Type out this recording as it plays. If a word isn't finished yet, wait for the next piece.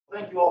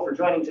Thank you all for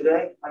joining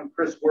today. I'm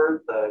Chris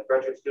Worth, a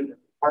graduate student in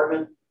the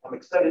department. I'm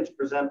excited to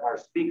present our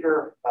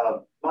speaker,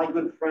 my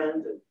good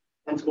friend and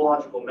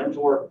entomological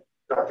mentor,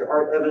 Dr.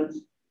 Art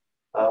Evans.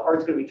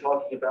 Art's going to be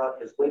talking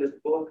about his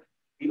latest book,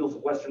 Beetles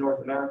of Western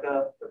North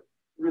America, a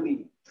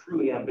really,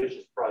 truly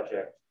ambitious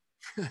project.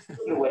 Take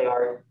it away,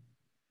 Art.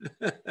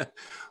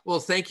 Well,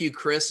 thank you,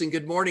 Chris, and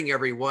good morning,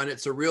 everyone.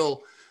 It's a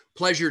real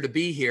pleasure to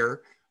be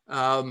here.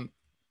 Let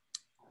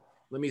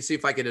me see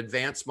if I can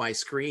advance my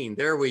screen.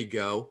 There we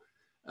go.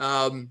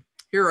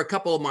 Here are a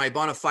couple of my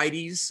bona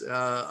fides.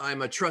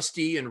 I'm a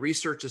trustee and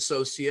research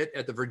associate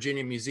at the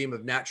Virginia Museum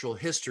of Natural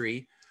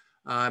History.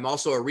 I'm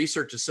also a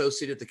research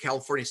associate at the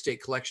California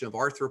State Collection of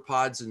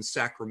Arthropods in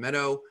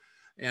Sacramento,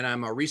 and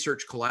I'm a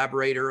research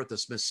collaborator at the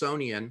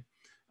Smithsonian.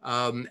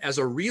 As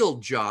a real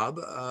job,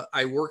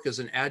 I work as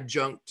an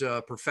adjunct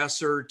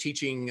professor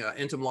teaching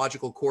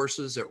entomological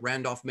courses at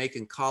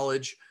Randolph-Macon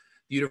College,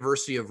 the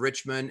University of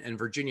Richmond, and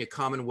Virginia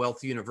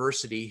Commonwealth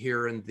University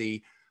here in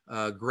the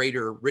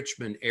greater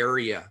Richmond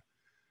area.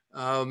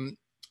 I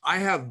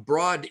have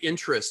broad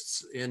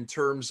interests in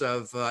terms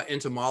of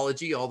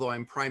entomology, although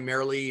I'm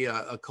primarily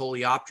a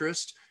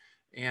coleopterist,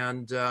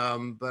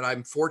 but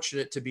I'm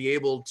fortunate to be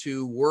able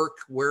to work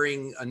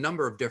wearing a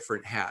number of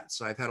different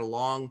hats. I've had a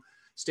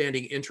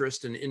long-standing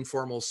interest in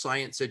informal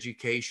science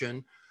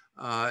education,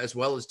 as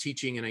well as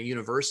teaching in a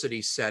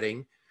university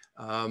setting.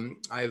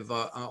 I've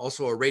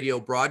also a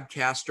radio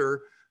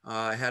broadcaster.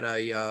 I had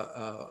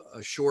a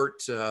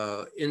short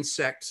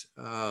insect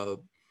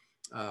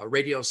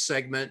radio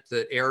segment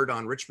that aired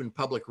on Richmond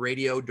Public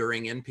Radio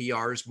during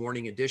NPR's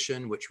Morning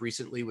Edition, which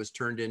recently was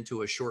turned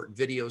into a short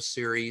video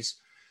series.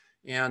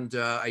 And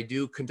I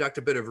do conduct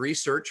a bit of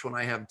research when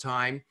I have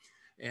time.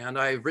 And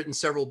I've written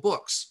several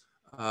books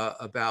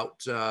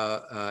about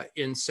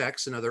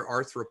insects and other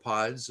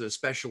arthropods,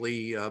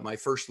 especially my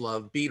first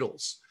love,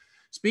 beetles.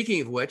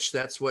 Speaking of which,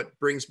 that's what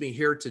brings me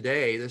here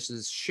today. This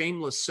is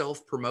shameless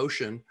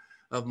self-promotion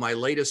of my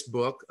latest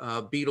book,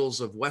 Beetles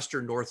of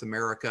Western North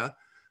America.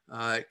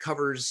 It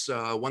covers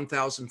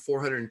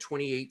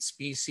 1,428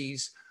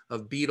 species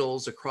of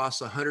beetles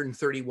across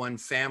 131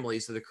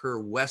 families that occur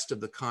west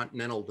of the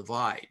Continental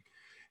Divide.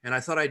 And I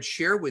thought I'd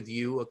share with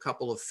you a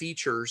couple of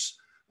features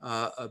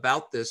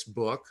about this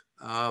book.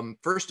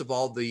 First of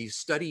all, the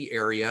study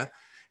area.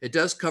 It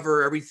does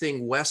cover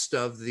everything west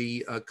of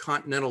the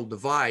Continental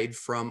Divide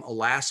from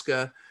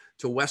Alaska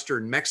to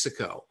Western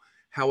Mexico.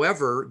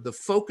 However, the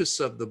focus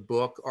of the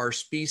book are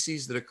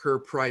species that occur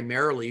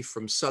primarily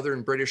from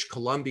southern British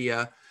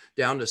Columbia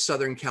down to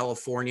Southern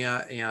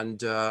California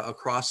and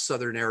across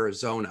Southern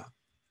Arizona.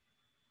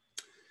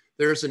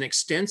 There's an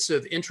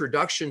extensive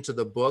introduction to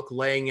the book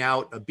laying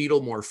out a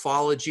beetle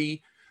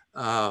morphology,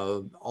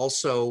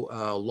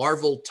 also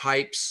larval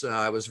types.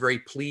 I was very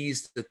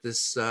pleased that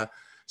this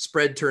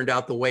spread turned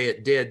out the way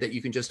it did, that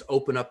you can just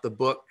open up the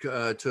book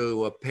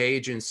to a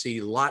page and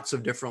see lots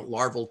of different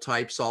larval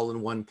types all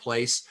in one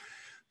place.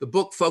 The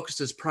book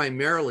focuses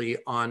primarily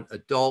on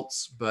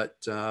adults, but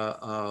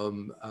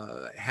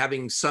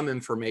having some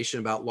information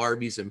about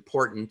larvae is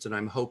important, and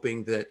I'm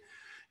hoping that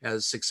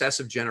as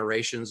successive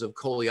generations of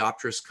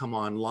coleopterists come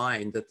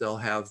online, that they'll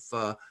have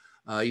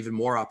even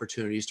more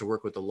opportunities to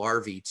work with the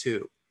larvae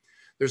too.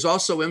 There's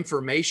also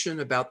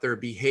information about their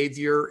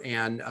behavior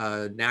and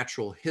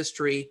natural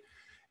history.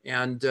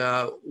 And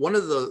one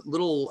of the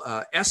little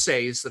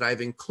essays that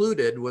I've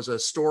included was a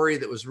story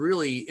that was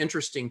really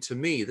interesting to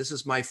me. This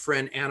is my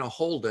friend Anna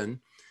Holden,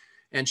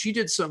 and she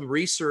did some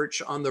research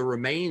on the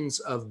remains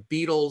of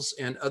beetles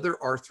and other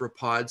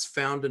arthropods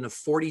found in a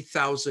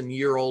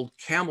 40,000-year-old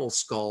camel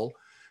skull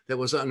that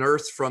was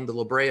unearthed from the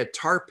La Brea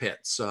tar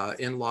pits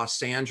in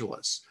Los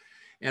Angeles.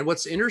 And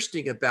what's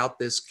interesting about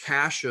this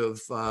cache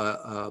of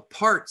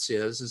parts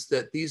is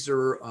that these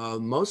are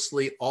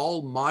mostly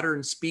all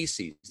modern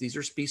species. These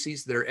are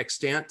species that are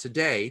extant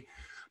today,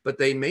 but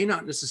they may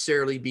not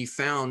necessarily be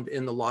found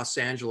in the Los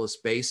Angeles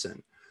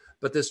basin.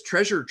 But this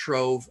treasure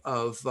trove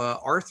of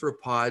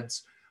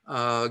arthropods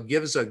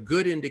gives a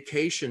good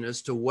indication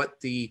as to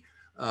what the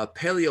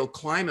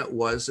paleoclimate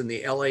was in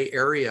the LA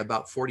area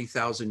about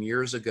 40,000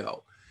 years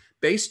ago.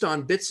 Based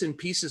on bits and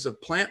pieces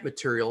of plant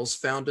materials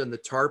found in the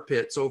tar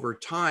pits over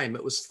time,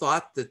 it was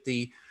thought that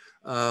the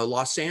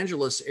Los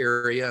Angeles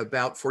area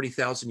about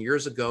 40,000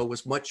 years ago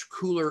was much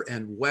cooler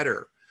and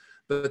wetter.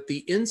 But the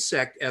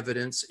insect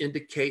evidence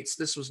indicates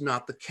this was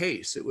not the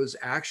case. It was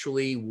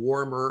actually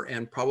warmer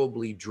and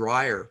probably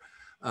drier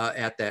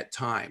at that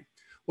time.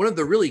 One of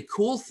the really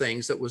cool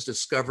things that was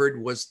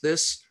discovered was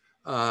this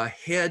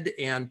head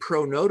and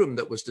pronotum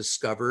that was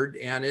discovered,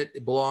 and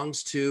it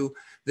belongs to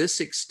this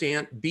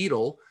extant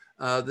beetle.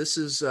 This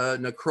is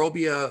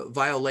Necrobia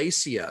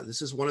violacea.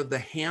 This is one of the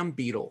ham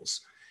beetles.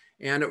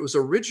 And it was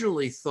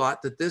originally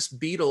thought that this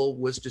beetle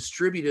was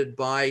distributed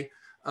by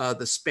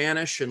the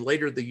Spanish and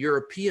later the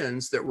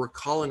Europeans that were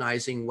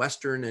colonizing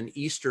Western and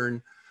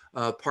Eastern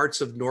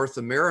parts of North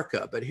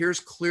America. But here's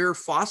clear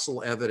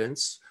fossil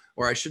evidence,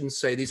 or I shouldn't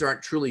say these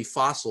aren't truly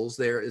fossils,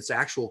 it's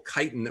actual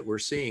chitin that we're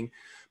seeing.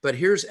 But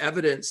here's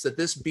evidence that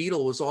this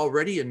beetle was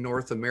already in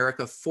North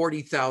America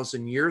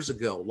 40,000 years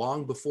ago,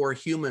 long before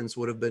humans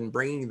would have been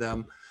bringing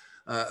them,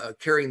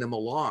 carrying them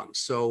along.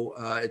 So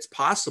it's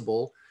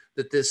possible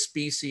that this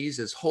species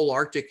is whole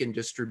Arctic in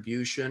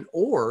distribution,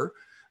 or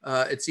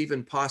it's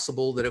even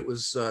possible that it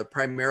was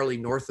primarily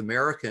North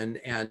American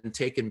and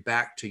taken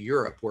back to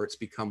Europe, where it's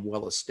become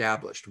well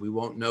established. We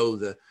won't know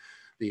the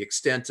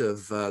extent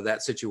of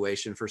that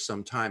situation for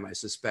some time, I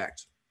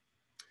suspect.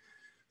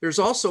 There's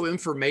also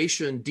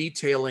information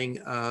detailing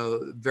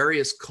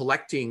various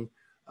collecting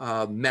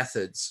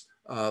methods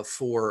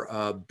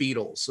for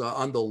beetles.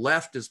 On the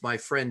left is my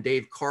friend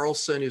Dave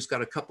Carlson, who's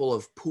got a couple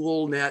of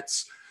pool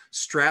nets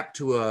strapped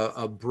to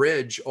a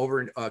bridge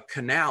over a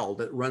canal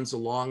that runs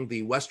along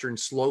the western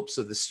slopes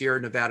of the Sierra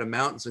Nevada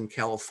mountains in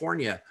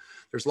California.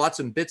 There's lots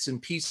of bits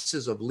and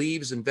pieces of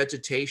leaves and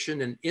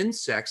vegetation and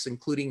insects,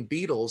 including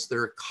beetles, that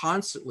are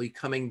constantly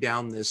coming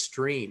down this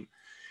stream.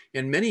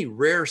 And many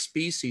rare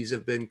species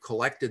have been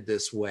collected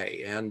this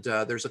way. And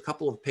there's a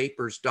couple of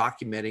papers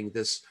documenting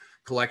this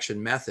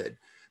collection method.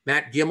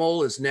 Matt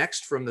Gimmel is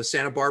next from the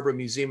Santa Barbara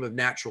Museum of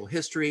Natural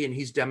History, and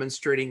he's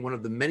demonstrating one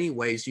of the many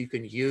ways you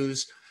can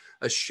use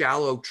a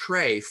shallow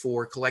tray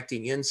for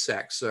collecting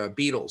insects,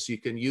 beetles. You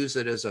can use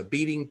it as a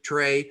beading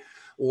tray,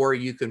 or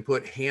you can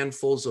put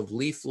handfuls of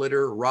leaf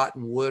litter,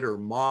 rotten wood, or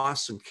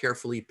moss and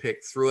carefully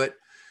pick through it.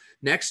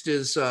 Next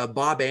is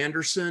Bob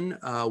Anderson,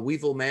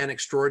 weevil man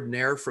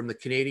extraordinaire from the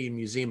Canadian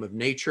Museum of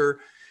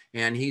Nature,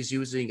 and he's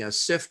using a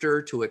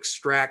sifter to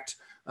extract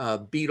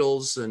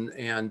beetles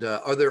and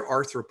other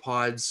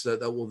arthropods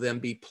that will then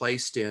be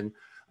placed in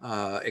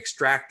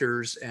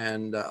extractors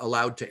and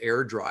allowed to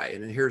air dry.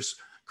 And here's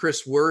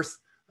Chris Worth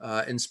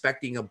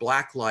inspecting a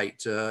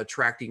blacklight,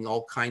 attracting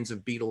all kinds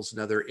of beetles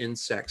and other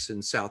insects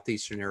in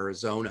southeastern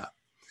Arizona.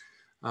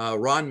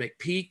 Ron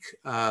McPeak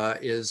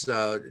is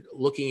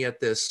looking at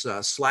this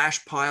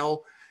slash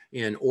pile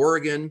in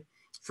Oregon.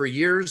 For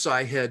years,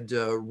 I had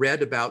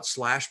read about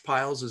slash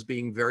piles as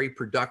being very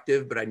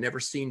productive, but I never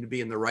seemed to be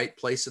in the right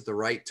place at the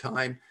right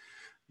time.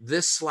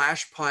 This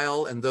slash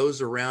pile and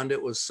those around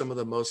it was some of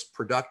the most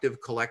productive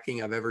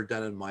collecting I've ever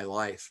done in my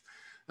life.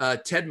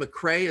 Ted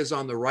McCrae is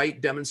on the right,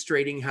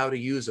 demonstrating how to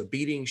use a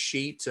beading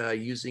sheet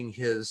using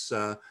his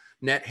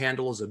net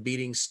handle as a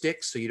beading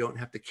stick, so you don't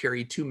have to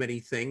carry too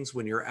many things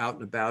when you're out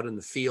and about in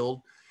the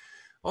field.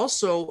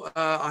 Also,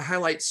 I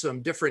highlight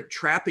some different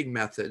trapping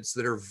methods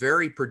that are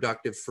very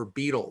productive for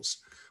beetles.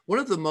 One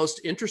of the most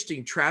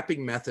interesting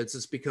trapping methods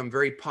that's become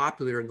very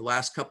popular in the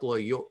last couple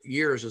of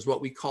years is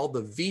what we call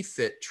the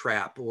V-fit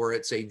trap, or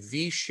it's a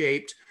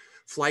V-shaped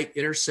flight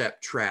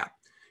intercept trap.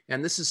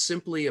 And this is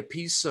simply a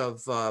piece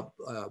of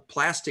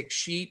plastic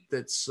sheet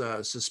that's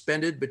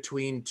suspended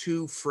between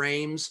two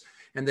frames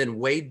and then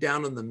weighed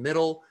down in the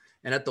middle.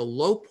 And at the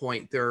low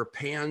point, there are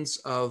pans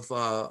of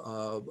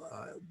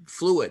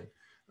fluid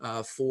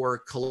for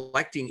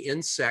collecting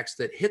insects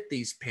that hit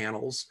these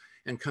panels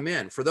and come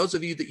in. For those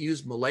of you that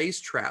use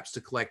malaise traps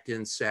to collect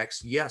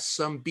insects, yes,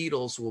 some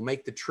beetles will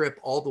make the trip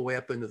all the way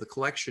up into the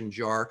collection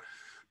jar,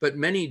 but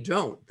many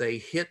don't. They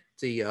hit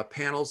the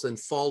panels and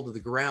fall to the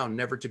ground,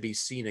 never to be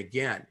seen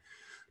again.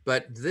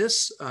 But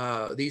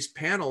these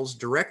panels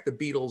direct the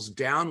beetles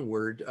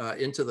downward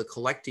into the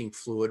collecting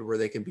fluid, where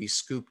they can be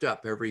scooped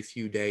up every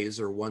few days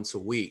or once a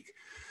week.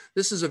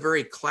 This is a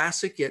very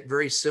classic yet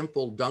very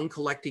simple dung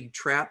collecting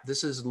trap.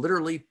 This is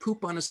literally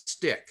poop on a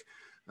stick.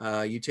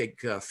 You take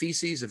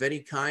feces of any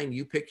kind,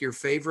 you pick your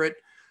favorite,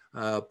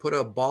 put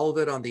a ball of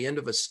it on the end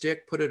of a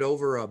stick, put it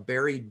over a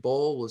buried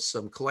bowl with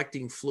some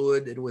collecting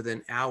fluid, and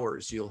within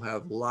hours, you'll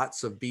have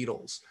lots of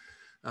beetles.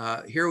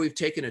 Here we've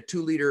taken a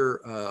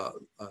 2-liter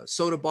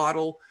soda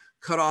bottle,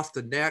 cut off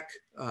the neck,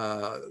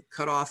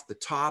 cut off the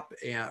top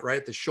and right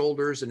at the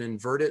shoulders and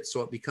invert it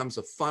so it becomes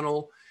a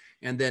funnel,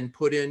 and then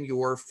put in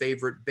your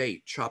favorite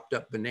bait, chopped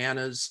up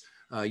bananas.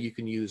 You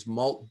can use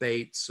malt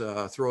baits,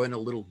 throw in a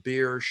little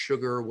beer,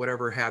 sugar,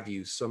 whatever have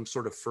you, some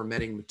sort of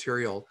fermenting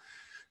material.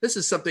 This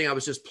is something I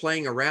was just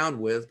playing around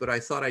with, but I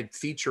thought I'd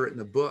feature it in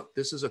the book.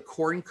 This is a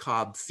corn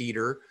cob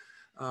feeder.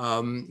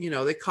 You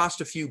know, they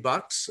cost a few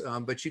bucks,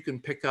 but you can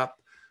pick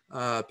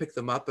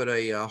them up at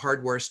a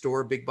hardware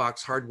store, big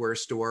box hardware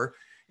store,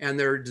 and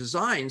they're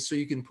designed so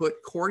you can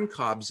put corn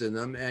cobs in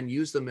them and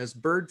use them as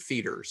bird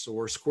feeders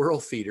or squirrel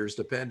feeders,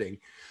 depending.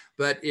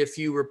 But if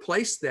you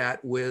replace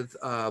that with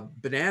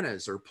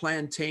bananas or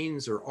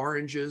plantains or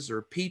oranges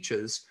or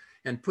peaches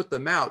and put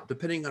them out,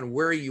 depending on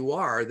where you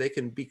are, they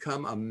can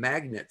become a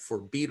magnet for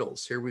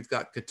beetles. Here we've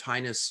got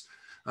Catinus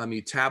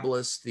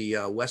mutabilis, the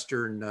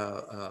western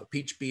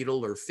peach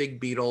beetle or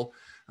fig beetle.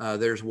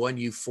 There's one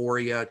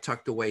euphoria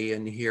tucked away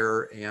in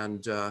here,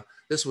 and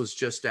this was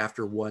just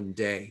after one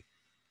day.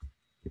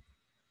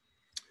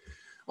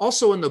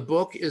 Also in the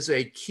book is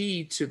a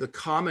key to the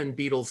common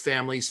beetle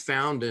families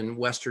found in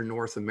Western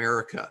North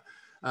America.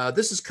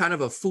 This is kind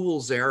of a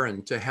fool's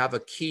errand to have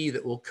a key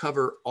that will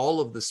cover all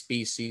of the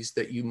species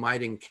that you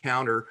might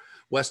encounter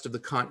west of the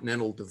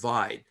Continental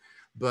Divide.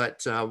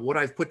 But what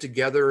I've put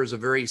together is a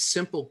very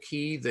simple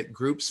key that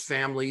groups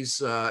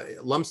families,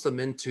 lumps them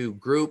into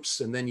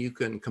groups, and then you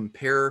can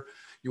compare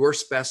your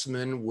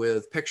specimen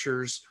with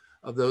pictures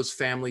of those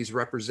families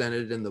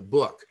represented in the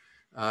book.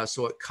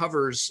 So it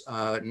covers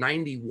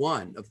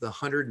 91 of the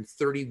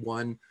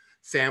 131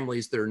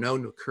 families that are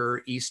known to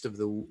occur east of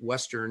the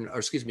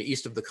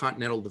east of the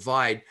Continental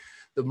Divide.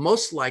 The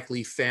most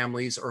likely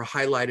families are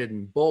highlighted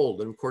in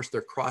bold, and of course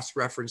they're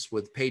cross-referenced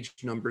with page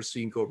numbers, so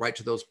you can go right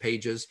to those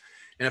pages.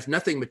 And if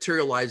nothing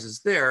materializes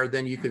there,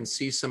 then you can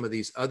see some of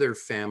these other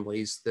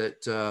families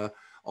that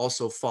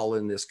also fall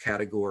in this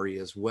category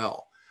as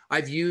well.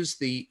 I've used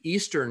the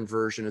Eastern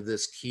version of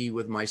this key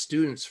with my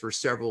students for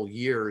several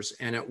years,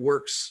 and it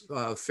works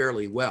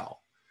fairly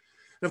well.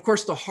 And of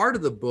course, the heart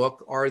of the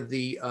book are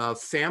the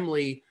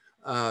family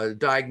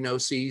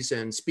diagnoses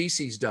and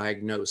species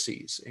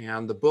diagnoses.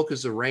 And the book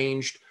is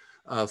arranged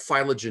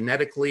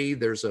phylogenetically.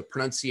 There's a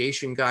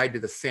pronunciation guide to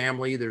the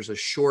family. There's a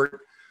short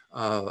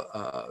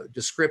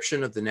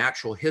description of the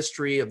natural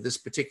history of this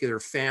particular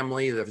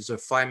family. There's a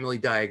family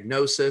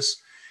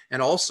diagnosis.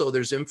 And also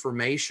there's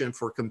information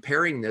for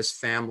comparing this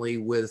family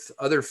with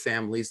other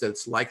families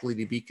that's likely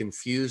to be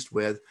confused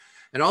with,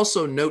 and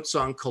also notes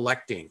on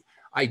collecting.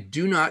 I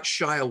do not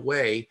shy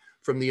away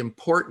from the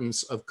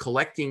importance of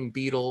collecting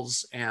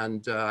beetles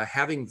and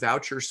having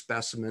voucher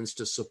specimens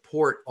to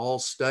support all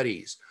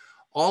studies.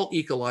 All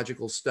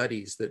ecological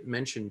studies that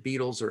mention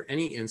beetles or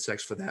any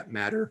insects for that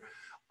matter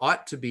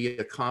ought to be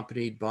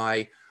accompanied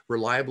by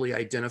reliably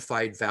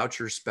identified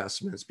voucher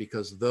specimens,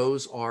 because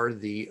those are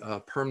the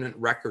permanent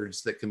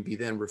records that can be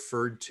then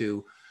referred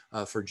to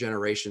for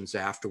generations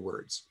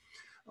afterwards.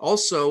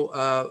 Also,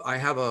 I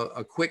have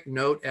a quick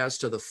note as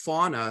to the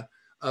fauna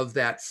of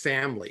that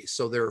family.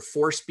 So there are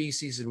 4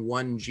 species in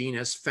one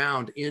genus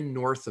found in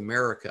North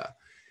America.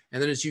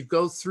 And then as you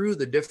go through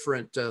the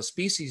different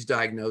species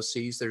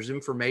diagnoses, there's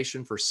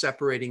information for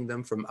separating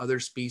them from other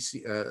species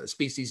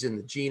in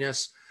the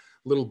genus,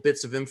 little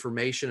bits of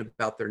information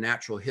about their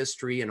natural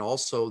history and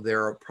also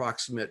their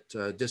approximate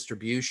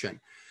distribution.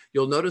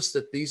 You'll notice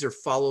that these are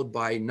followed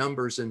by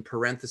numbers in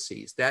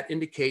parentheses. That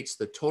indicates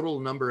the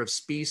total number of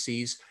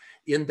species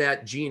in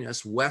that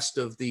genus west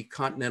of the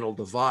Continental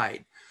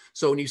Divide.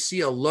 So when you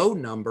see a low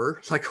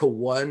number, like a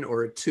 1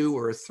 or a 2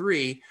 or a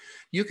 3,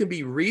 you can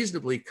be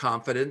reasonably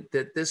confident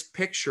that this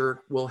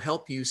picture will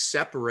help you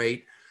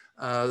separate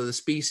the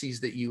species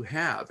that you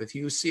have. If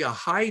you see a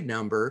high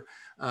number,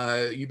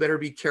 you better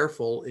be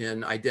careful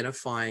in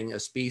identifying a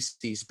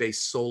species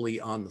based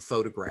solely on the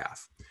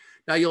photograph.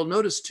 Now you'll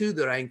notice too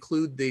that I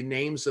include the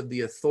names of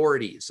the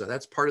authorities. So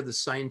that's part of the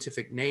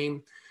scientific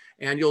name.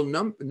 And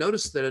you'll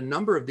notice that a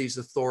number of these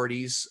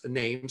authorities'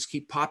 names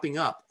keep popping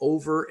up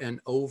over and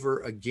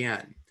over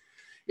again.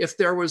 If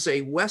there was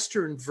a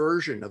Western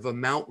version of a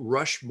Mount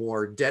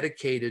Rushmore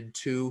dedicated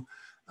to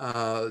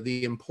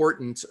the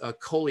important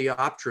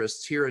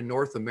coleopterists here in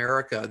North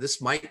America,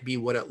 this might be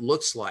what it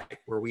looks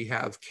like, where we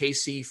have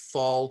Casey,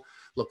 Fall,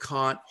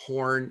 LeConte,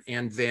 Horn,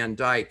 and Van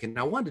Dyke. And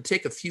I wanted to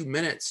take a few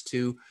minutes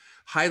to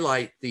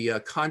highlight the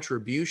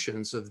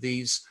contributions of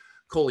these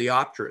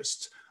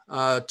coleopterists.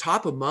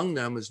 Top among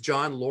them is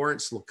John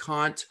Lawrence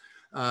LeConte.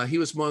 He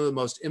was one of the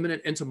most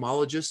eminent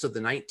entomologists of the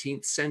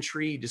 19th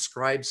century. He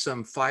described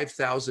some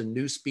 5,000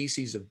 new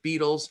species of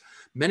beetles,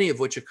 many of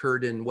which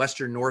occurred in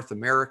Western North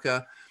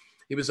America.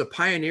 He was a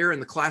pioneer in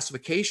the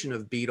classification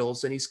of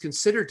beetles, and he's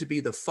considered to be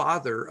the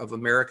father of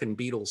American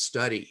beetle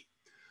study.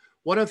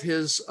 One of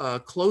his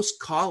close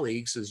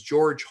colleagues is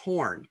George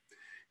Horn.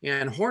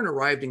 And Horn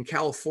arrived in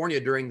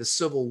California during the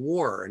Civil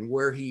War, and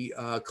where he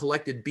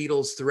collected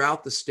beetles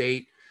throughout the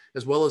state,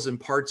 as well as in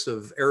parts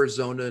of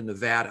Arizona and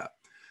Nevada.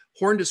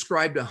 Horn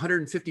described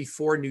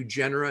 154 new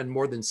genera and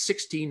more than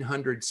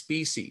 1,600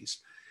 species.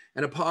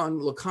 And upon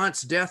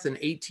LeConte's death in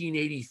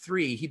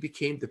 1883, he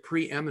became the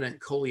preeminent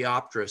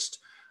coleopterist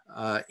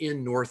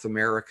in North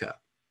America.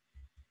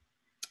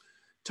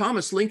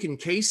 Thomas Lincoln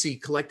Casey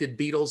collected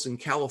beetles in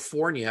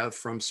California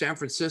from San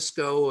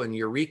Francisco and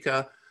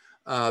Eureka,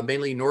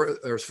 mainly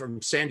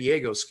from San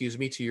Diego,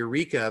 to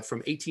Eureka from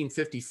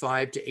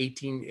 1855 to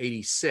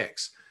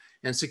 1886,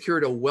 and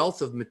secured a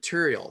wealth of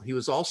material. He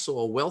was also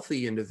a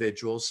wealthy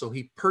individual, so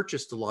he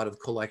purchased a lot of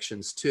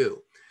collections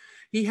too.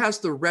 He has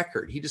the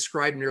record. He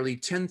described nearly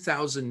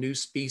 10,000 new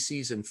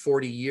species in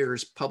 40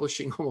 years,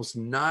 publishing almost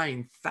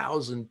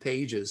 9,000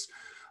 pages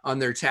on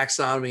their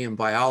taxonomy and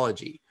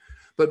biology.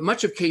 But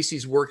much of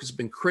Casey's work has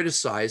been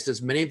criticized,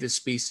 as many of his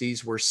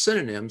species were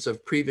synonyms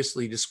of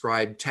previously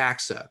described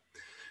taxa.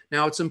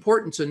 Now, it's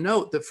important to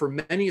note that for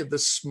many of the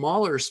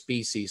smaller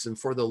species and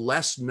for the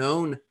less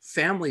known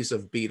families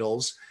of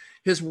beetles,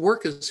 his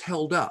work is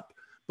held up.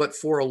 But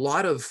for a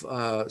lot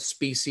of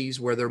species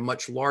where they're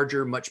much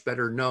larger, much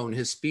better known,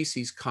 his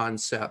species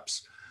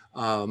concepts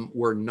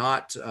were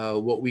not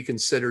what we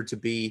consider to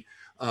be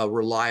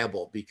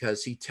reliable,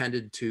 because he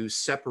tended to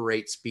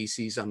separate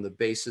species on the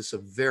basis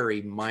of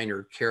very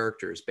minor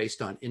characters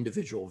based on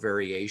individual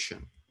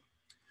variation.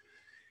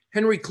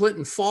 Henry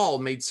Clinton Fall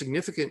made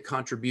significant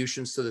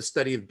contributions to the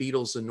study of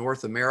beetles in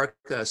North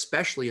America,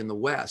 especially in the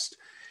West.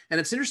 And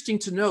it's interesting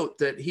to note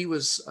that he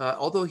was,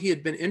 although he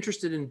had been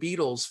interested in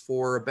beetles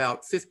for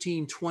about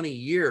 15, 20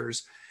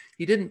 years,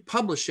 he didn't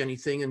publish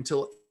anything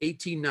until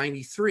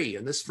 1893.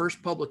 And this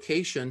first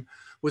publication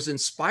was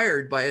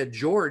inspired by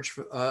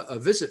a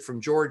visit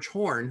from George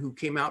Horne, who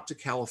came out to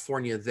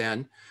California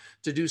then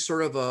to do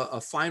sort of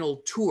a final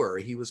tour.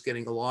 He was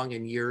getting along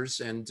in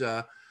years, and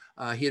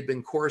he had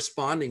been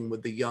corresponding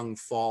with the young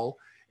Fall.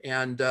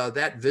 And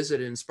that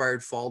visit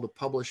inspired Fall to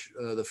publish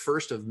the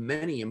first of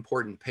many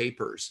important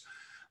papers.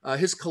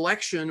 His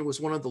collection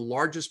was one of the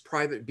largest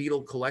private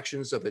beetle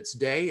collections of its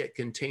day. It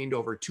contained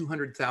over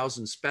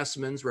 200,000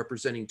 specimens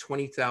representing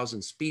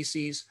 20,000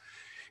 species.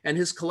 And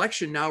his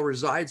collection now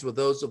resides with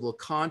those of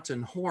LeConte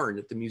and Horne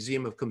at the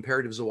Museum of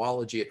Comparative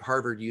Zoology at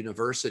Harvard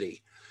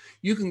University.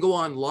 You can go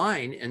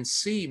online and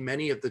see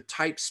many of the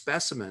type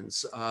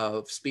specimens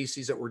of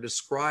species that were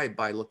described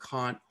by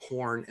LeConte,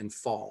 Horne, and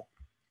Fall.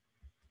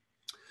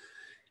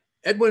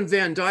 Edwin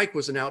Van Dyke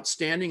was an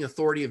outstanding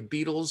authority of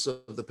beetles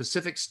of the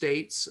Pacific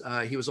states.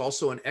 He was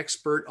also an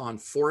expert on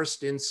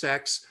forest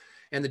insects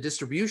and the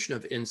distribution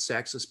of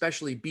insects,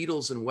 especially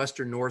beetles in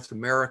Western North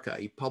America.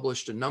 He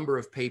published a number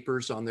of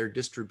papers on their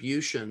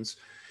distributions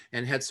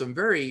and had some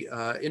very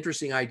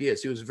interesting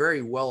ideas. He was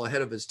very well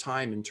ahead of his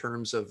time in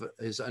terms of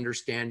his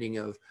understanding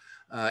of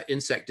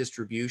insect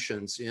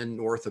distributions in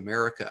North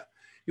America.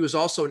 He was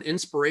also an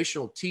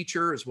inspirational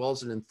teacher, as well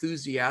as an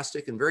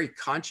enthusiastic and very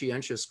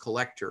conscientious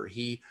collector.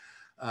 He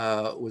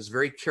was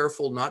very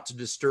careful not to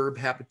disturb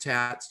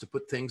habitats, to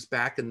put things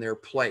back in their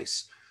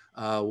place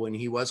when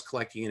he was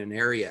collecting in an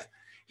area.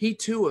 He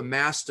too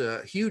amassed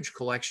a huge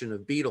collection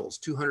of beetles,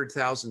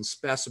 200,000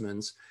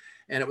 specimens,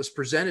 and it was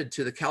presented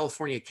to the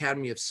California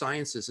Academy of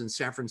Sciences in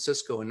San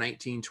Francisco in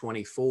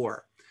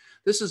 1924.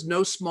 This is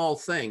no small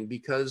thing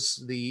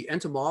because the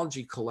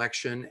entomology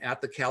collection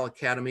at the Cal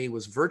Academy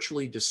was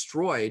virtually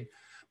destroyed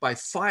by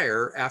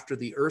fire after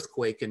the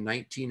earthquake in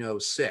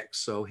 1906.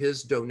 So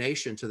his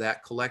donation to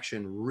that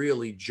collection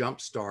really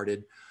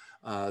jump-started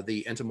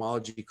the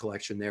entomology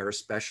collection there,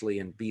 especially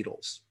in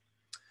beetles.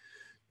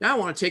 Now I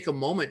want to take a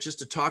moment just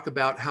to talk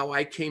about how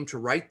I came to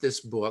write this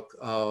book,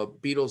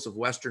 Beetles of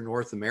Western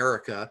North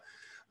America.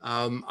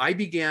 I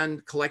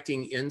began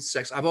collecting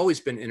insects. I've always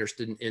been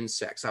interested in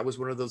insects. I was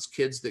one of those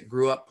kids that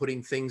grew up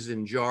putting things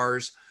in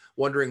jars,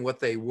 wondering what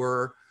they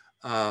were,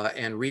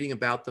 and reading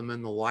about them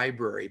in the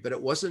library. But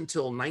it wasn't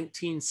until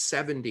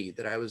 1970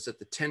 that I was at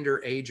the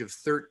tender age of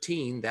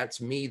 13. That's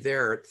me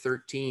there at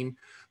 13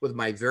 with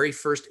my very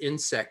first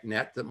insect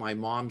net that my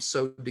mom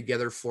sewed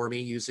together for me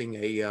using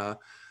a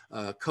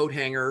coat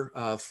hanger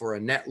for a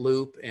net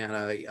loop and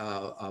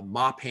a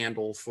mop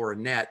handle for a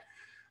net.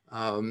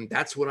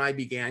 That's when I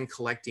began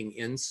collecting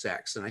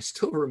insects. And I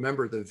still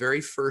remember the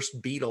very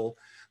first beetle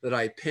that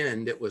I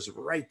pinned. It was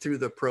right through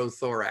the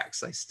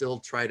prothorax. I still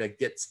try to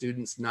get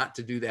students not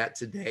to do that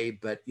today,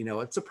 but you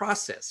know, it's a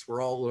process.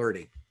 We're all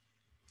learning.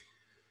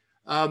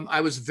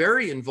 I was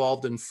very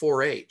involved in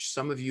 4-H.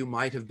 Some of you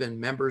might have been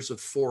members of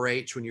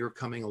 4-H when you were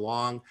coming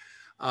along.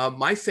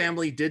 My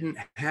family didn't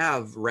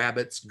have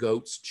rabbits,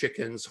 goats,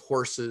 chickens,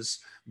 horses,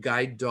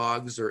 guide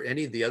dogs, or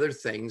any of the other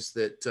things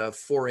that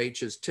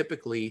 4-H is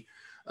typically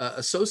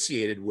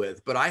associated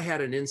with, but I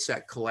had an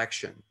insect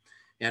collection.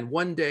 And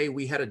one day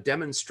we had a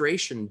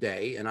demonstration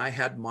day, and I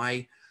had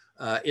my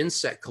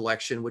insect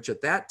collection, which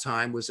at that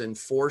time was in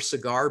 4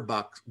 cigar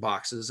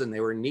boxes, and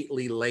they were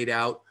neatly laid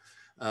out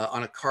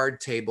on a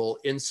card table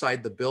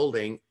inside the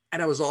building.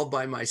 And I was all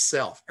by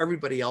myself.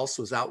 Everybody else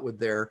was out with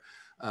their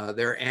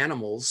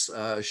animals,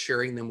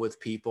 sharing them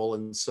with people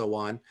and so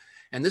on.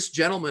 And this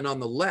gentleman on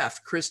the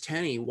left, Chris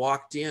Tenney,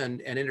 walked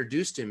in and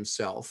introduced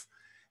himself.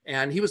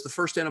 And he was the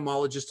first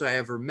entomologist I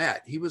ever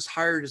met. He was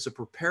hired as a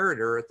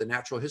preparator at the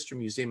Natural History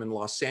Museum in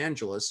Los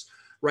Angeles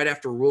right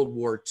after World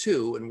War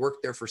II and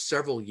worked there for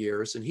several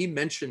years. And he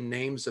mentioned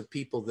names of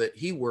people that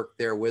he worked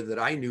there with that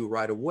I knew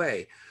right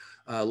away.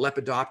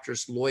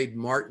 Lepidopterist Lloyd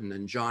Martin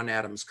and John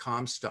Adams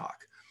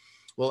Comstock.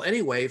 Well,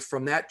 anyway,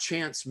 from that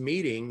chance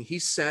meeting, he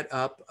set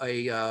up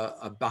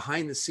a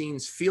behind the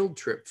scenes field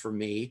trip for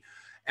me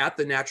at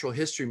the Natural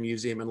History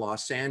Museum in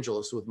Los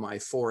Angeles with my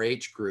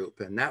 4-H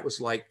group. And that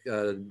was like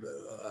a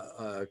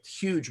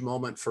huge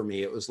moment for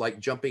me. It was like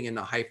jumping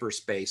into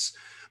hyperspace.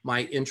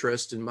 My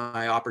interest and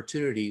my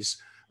opportunities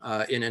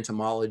in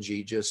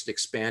entomology just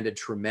expanded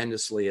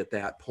tremendously at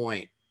that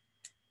point.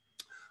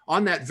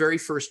 On that very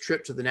first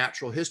trip to the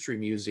Natural History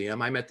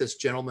Museum, I met this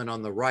gentleman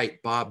on the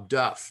right, Bob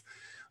Duff.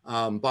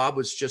 Bob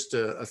was just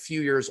a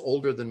few years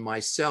older than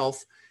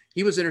myself.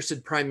 He was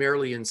interested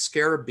primarily in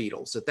scarab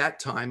beetles. At that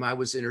time, I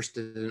was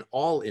interested in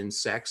all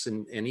insects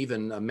and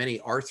even many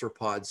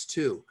arthropods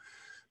too.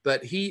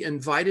 But he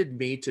invited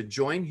me to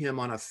join him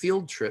on a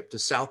field trip to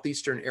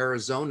southeastern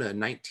Arizona in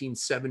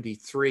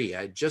 1973.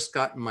 I had just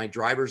gotten my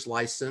driver's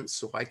license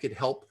so I could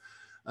help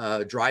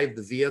drive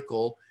the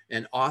vehicle,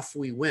 and off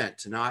we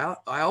went. Now,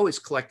 I always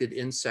collected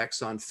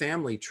insects on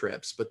family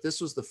trips, but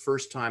this was the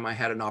first time I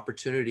had an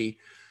opportunity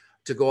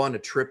to go on a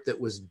trip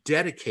that was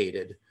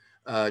dedicated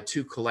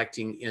to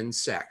collecting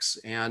insects.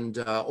 And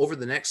over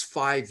the next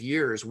 5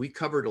 years, we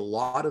covered a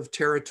lot of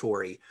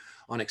territory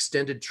on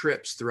extended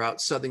trips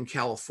throughout Southern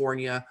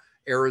California,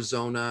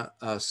 Arizona,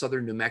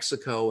 Southern New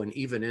Mexico, and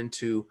even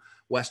into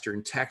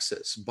Western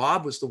Texas.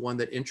 Bob was the one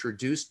that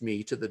introduced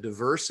me to the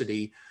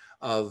diversity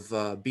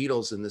of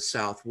beetles in the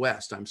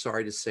Southwest. I'm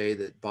sorry to say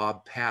that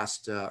Bob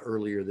passed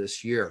earlier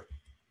this year.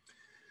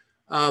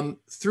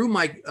 Through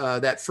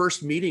that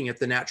first meeting at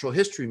the Natural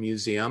History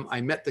Museum,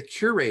 I met the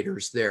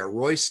curators there,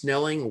 Roy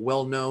Snelling, a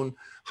well-known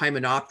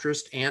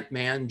hymenopterist,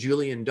 Ant-Man,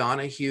 Julian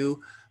Donahue,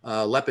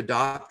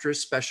 Lepidopterist,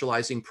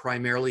 specializing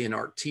primarily in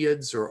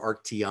arctiids, or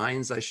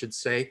arctiines, I should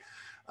say,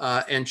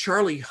 and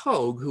Charlie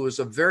Hogue, who was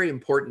a very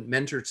important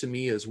mentor to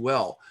me as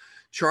well.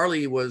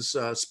 Charlie was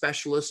a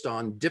specialist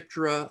on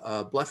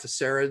Diptera,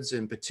 Blepharids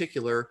in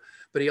particular,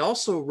 but he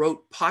also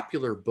wrote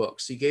popular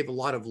books. He gave a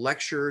lot of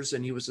lectures,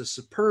 and he was a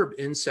superb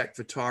insect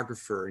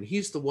photographer. And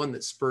he's the one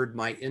that spurred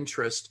my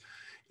interest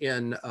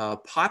in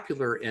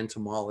popular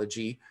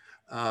entomology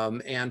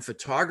and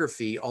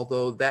photography,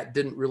 although that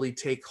didn't really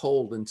take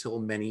hold until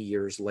many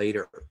years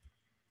later.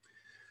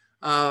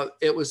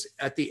 It was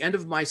at the end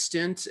of my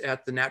stint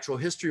at the Natural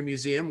History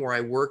Museum, where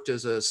I worked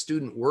as a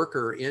student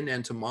worker in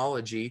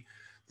entomology,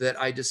 that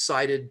I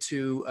decided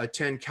to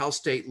attend Cal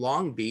State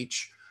Long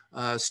Beach,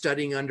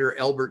 studying under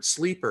Elbert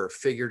Sleeper,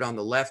 figured on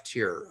the left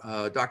here.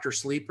 Dr.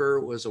 Sleeper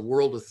was a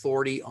world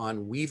authority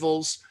on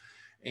weevils,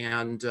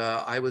 and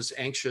I was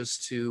anxious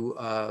to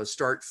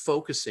start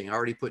focusing. I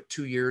already put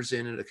 2 years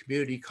in at a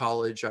community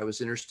college. I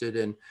was interested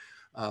in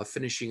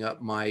finishing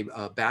up my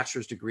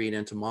bachelor's degree in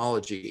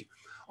entomology.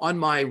 On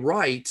my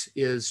right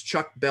is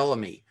Chuck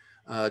Bellamy.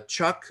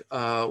 Chuck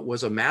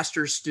was a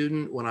master's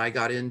student when I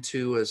got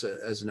into as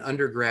an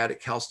undergrad at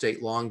Cal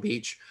State Long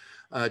Beach.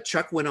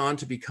 Chuck went on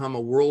to become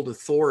a world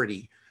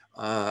authority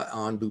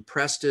on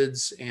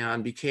buprestids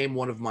and became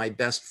one of my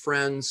best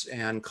friends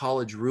and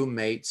college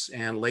roommates,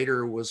 and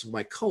later was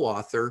my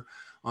co-author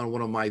on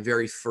one of my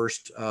very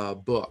first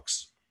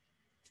books.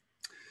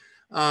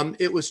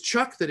 It was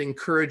Chuck that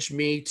encouraged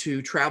me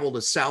to travel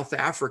to South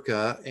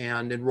Africa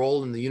and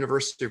enroll in the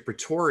University of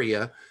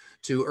Pretoria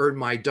to earn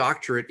my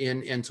doctorate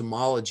in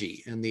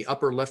entomology. In the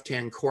upper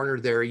left-hand corner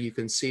there, you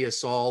can see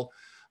us all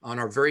on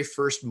our very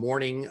first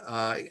morning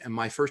and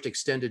my first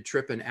extended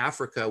trip in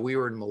Africa. We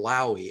were in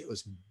Malawi. It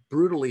was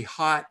brutally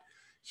hot,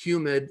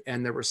 humid,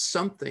 and there was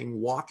something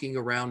walking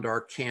around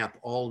our camp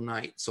all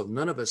night. So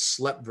none of us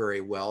slept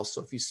very well.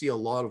 So if you see a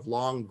lot of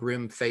long,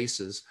 grim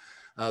faces,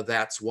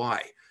 that's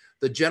why.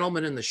 The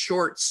gentleman in the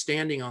shorts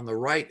standing on the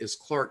right is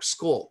Clark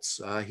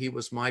Skoltz. He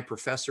was my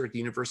professor at the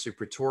University of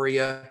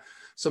Pretoria.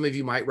 Some of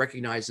you might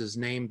recognize his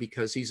name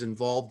because he's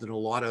involved in a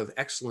lot of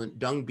excellent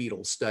dung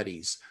beetle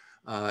studies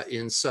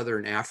in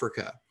Southern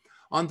Africa.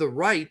 On the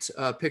right,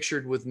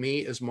 pictured with me,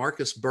 is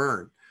Marcus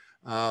Byrne.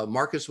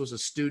 Marcus was a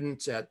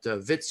student at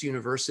Wits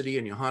University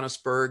in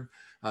Johannesburg.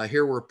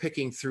 Here we're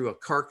picking through a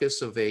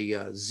carcass of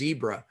a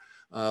zebra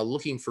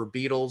looking for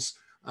beetles.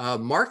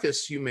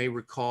 Marcus, you may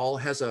recall,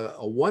 has a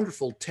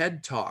wonderful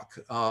TED talk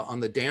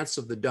on the dance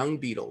of the dung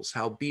beetles,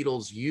 how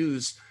beetles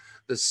use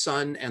the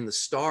sun and the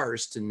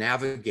stars to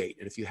navigate.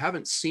 And if you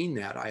haven't seen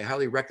that, I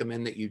highly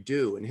recommend that you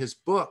do. And his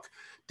book,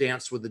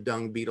 Dance with the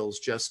Dung Beetles,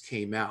 just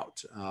came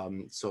out.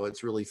 So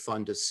it's really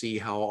fun to see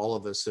how all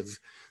of us have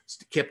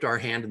kept our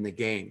hand in the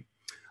game.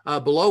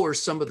 Below are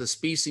some of the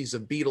species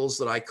of beetles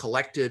that I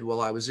collected while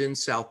I was in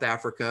South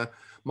Africa.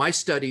 My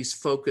studies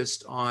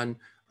focused on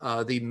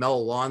the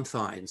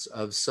melanothines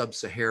of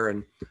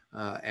sub-Saharan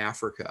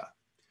Africa.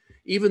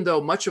 Even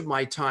though much of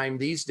my time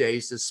these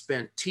days is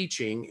spent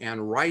teaching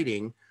and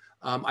writing,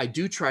 I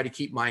do try to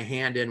keep my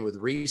hand in with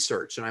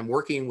research. And I'm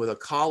working with a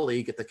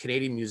colleague at the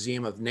Canadian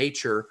Museum of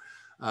Nature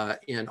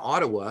in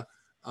Ottawa,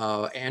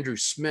 Andrew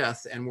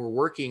Smith, and we're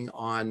working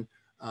on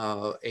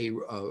a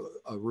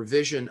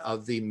revision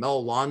of the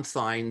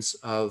melanothines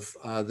of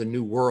the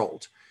New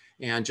World.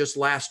 And just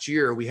last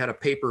year, we had a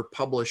paper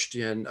published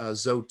in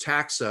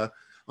Zootaxa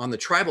on the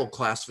tribal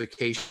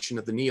classification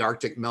of the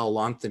Nearctic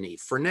Melanothony.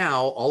 For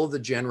now, all of the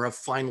genera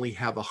finally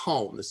have a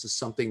home. This is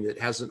something that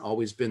hasn't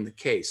always been the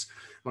case.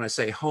 When I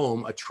say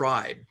home, a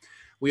tribe.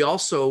 We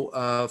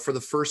also, for the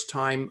first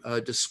time,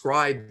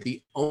 described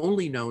the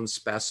only known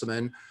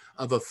specimen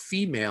of a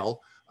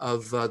female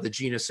of the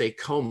genus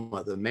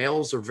Acoma. The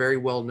males are very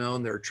well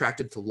known. They're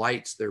attracted to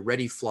lights. They're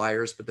ready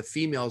flyers, but the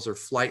females are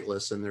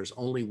flightless, and there's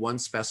only one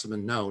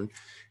specimen known,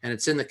 and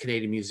it's in the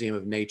Canadian Museum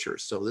of Nature.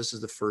 So this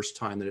is the first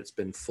time that it's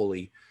been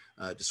fully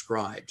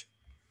described.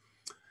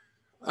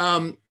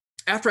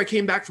 After I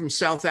came back from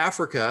South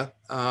Africa,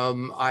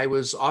 I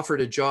was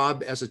offered a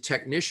job as a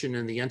technician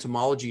in the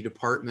entomology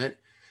department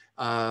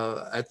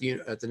at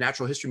the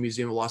Natural History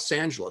Museum of Los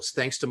Angeles.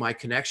 Thanks to my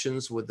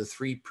connections with the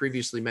 3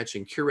 previously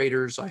mentioned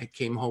curators, I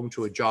came home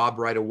to a job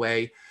right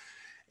away.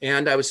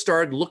 And I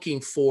started looking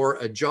for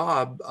a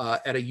job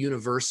at a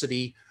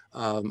university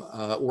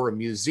or a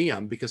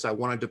museum because I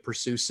wanted to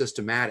pursue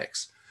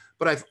systematics.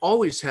 But I've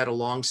always had a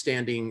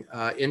longstanding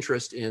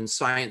interest in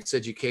science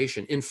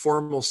education,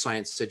 informal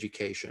science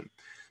education.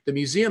 The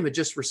museum had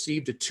just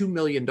received a $2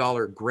 million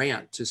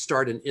grant to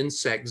start an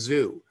insect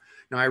zoo.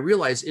 Now, I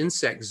realize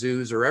insect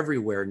zoos are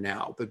everywhere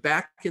now, but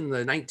back in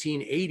the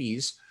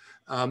 1980s,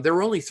 There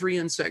were only 3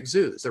 insect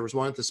zoos. There was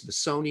one at the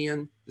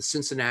Smithsonian, the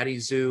Cincinnati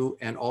Zoo,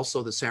 and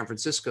also the San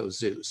Francisco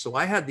Zoo. So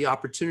I had the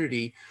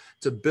opportunity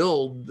to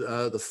build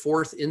the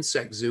 4th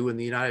insect zoo in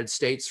the United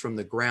States from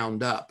the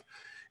ground up.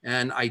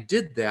 And I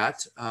did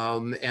that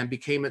and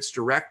became its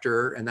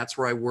director, and that's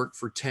where I worked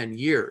for 10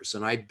 years.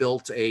 And I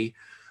built a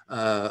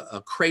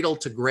cradle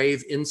to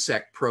grave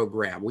insect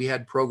program. We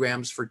had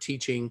programs for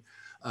teaching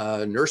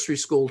nursery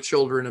school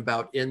children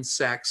about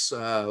insects.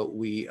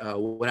 We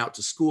went out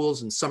to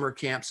schools and summer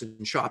camps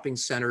and shopping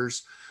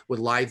centers with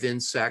live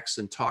insects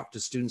and talked to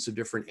students of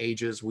different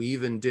ages. We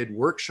even did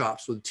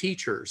workshops with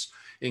teachers,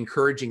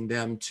 encouraging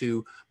them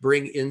to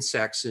bring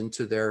insects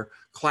into their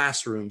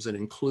classrooms and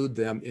include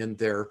them in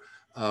their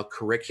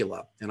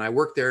curricula. And I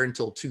worked there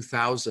until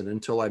 2000,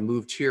 until I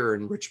moved here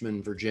in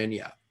Richmond,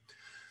 Virginia.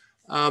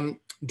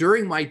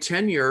 During my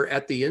tenure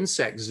at the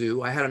Insect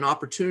Zoo, I had an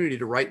opportunity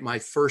to write my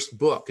first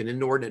book, An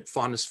Inordinate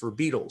Fondness for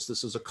Beetles.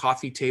 This is a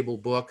coffee table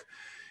book,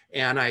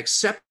 and I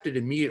accepted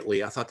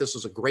immediately. I thought this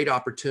was a great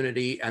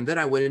opportunity, and then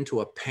I went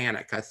into a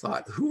panic. I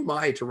thought, who am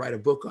I to write a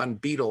book on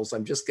beetles?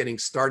 I'm just getting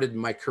started in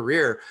my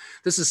career.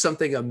 This is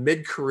something a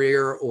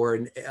mid-career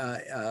or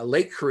a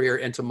late-career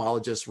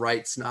entomologist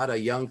writes, not a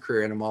young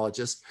career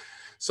entomologist.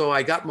 So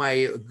I got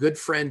my good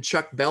friend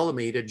Chuck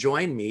Bellamy to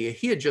join me.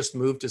 He had just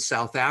moved to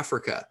South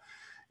Africa.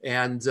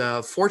 And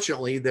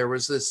fortunately, there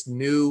was this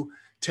new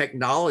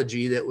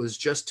technology that was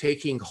just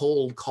taking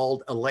hold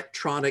called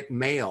electronic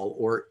mail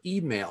or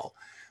email,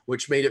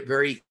 which made it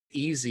very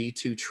easy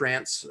to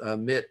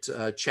transmit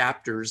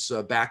chapters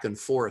back and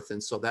forth.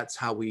 And so that's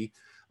how we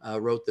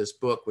wrote this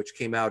book, which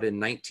came out in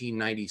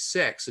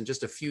 1996. And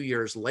just a few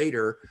years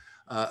later,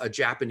 a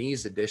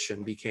Japanese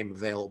edition became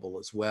available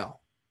as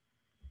well.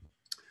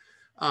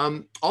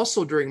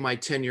 Also during my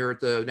tenure at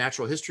the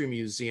Natural History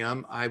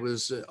Museum, I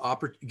was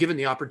given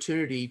the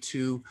opportunity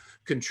to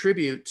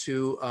contribute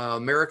to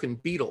American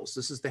Beetles.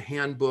 This is the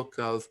handbook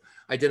of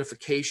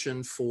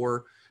identification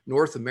for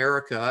North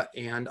America,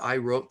 and I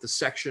wrote the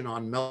section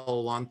on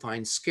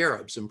melolontine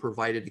scarabs and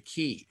provided a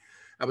key.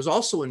 I was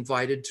also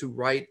invited to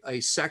write a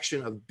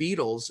section of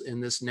beetles in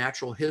this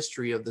natural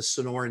history of the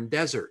Sonoran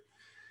Desert.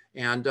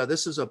 And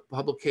this is a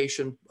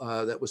publication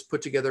that was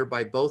put together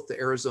by both the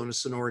Arizona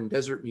Sonoran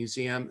Desert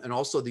Museum and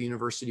also the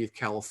University of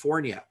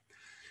California.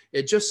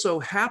 It just so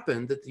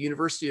happened that the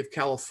University of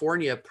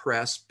California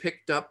Press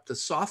picked up the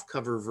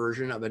softcover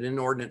version of An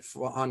Inordinate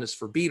Fondness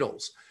for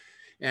Beetles.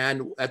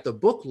 And at the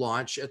book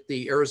launch at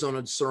the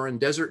Arizona Sonoran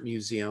Desert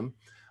Museum,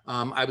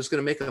 I was going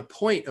to make a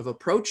point of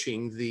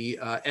approaching the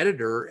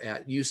editor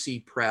at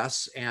UC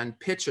Press and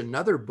pitch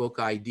another book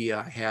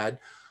idea I had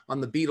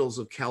on the beetles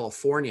of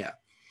California.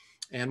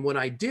 And when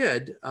I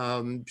did,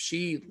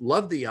 she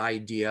loved the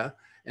idea,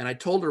 and I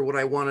told her what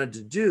I wanted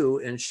to do.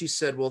 And she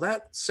said, well,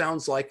 that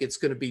sounds like it's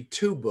going to be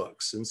 2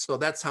 books. And so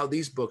that's how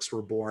these books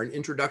were born.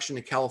 Introduction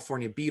to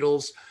California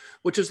Beetles,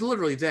 which is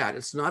literally that.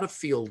 It's not a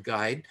field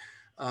guide.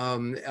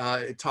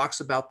 It talks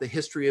about the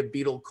history of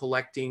beetle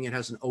collecting. It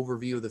has an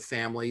overview of the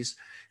families.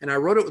 And I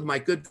wrote it with my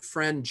good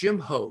friend, Jim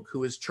Hogue,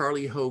 who is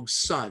Charlie Hogue's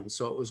son.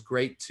 So it was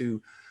great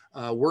to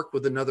work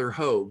with another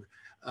Hogue.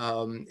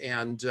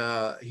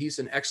 He's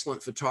an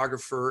excellent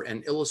photographer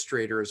and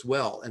illustrator as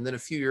well. And then a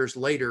few years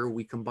later,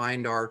 we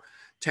combined our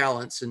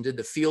talents and did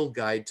the field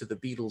guide to the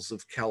beetles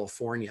of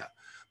California.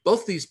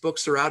 Both these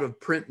books are out of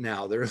print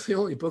now. They're the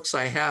only books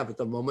I have at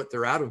the moment.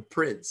 They're out of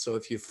print. So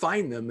if you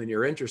find them and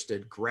you're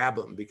interested, grab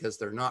them because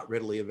they're not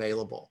readily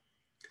available.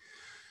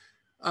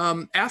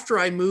 After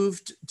I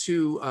moved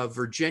to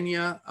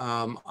Virginia,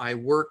 I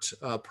worked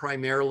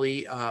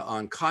primarily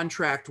on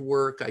contract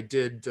work. I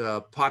did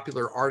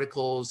popular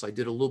articles. I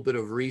did a little bit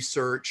of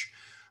research.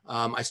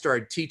 I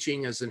started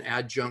teaching as an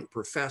adjunct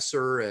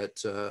professor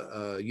at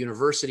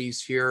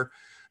universities here.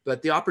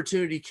 But the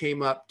opportunity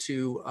came up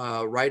to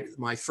write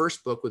my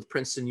first book with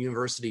Princeton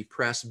University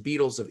Press,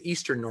 Beetles of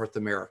Eastern North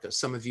America.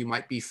 Some of you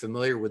might be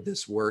familiar with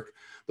this work.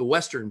 The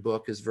Western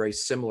book is very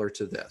similar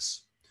to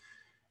this.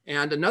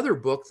 And another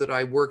book that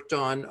I worked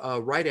on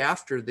right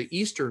after the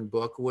Eastern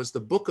book was the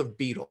Book of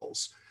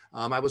Beetles.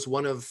 I was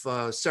one of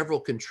several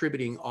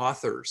contributing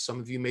authors.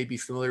 Some of you may be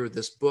familiar with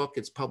this book.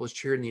 It's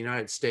published here in the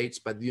United States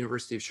by the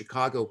University of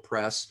Chicago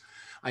Press.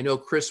 I know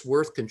Chris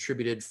Worth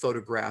contributed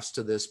photographs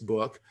to this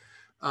book.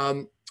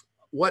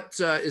 What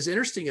is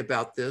interesting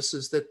about this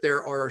is that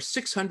there are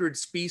 600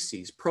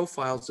 species,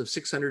 profiles of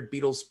 600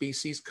 beetle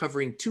species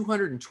covering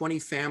 220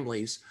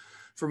 families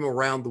from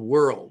around the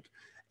world.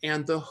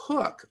 And the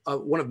hook,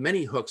 one of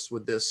many hooks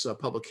with this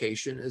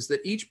publication, is that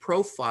each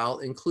profile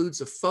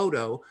includes a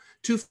photo,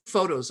 2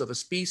 photos of a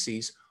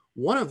species,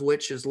 one of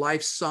which is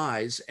life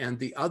size and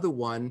the other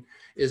one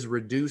is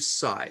reduced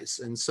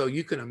size. And so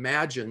you can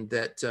imagine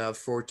that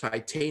for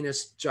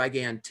Titanus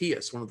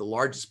giganteus, one of the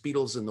largest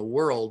beetles in the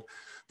world,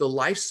 the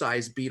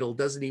life-size beetle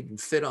doesn't even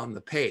fit on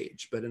the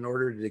page. But in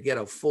order to get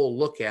a full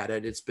look at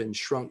it, it's been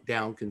shrunk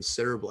down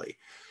considerably.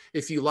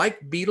 If you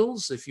like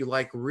beetles, if you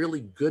like really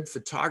good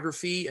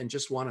photography and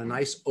just want a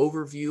nice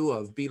overview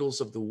of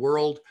beetles of the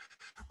world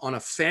on a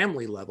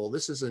family level,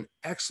 this is an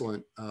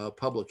excellent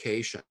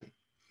publication.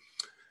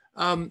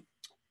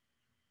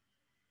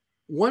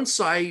 Once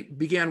I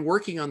began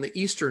working on the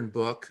Eastern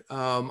book,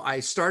 I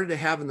started to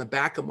have in the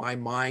back of my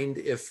mind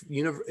if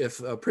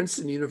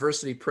Princeton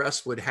University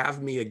Press would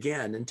have me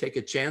again and take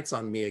a chance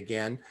on me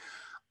again,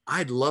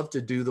 I'd love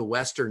to do the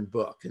Western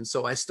book. And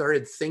so I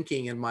started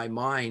thinking in my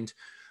mind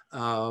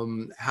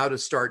how to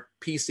start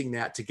piecing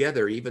that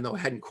together, even though I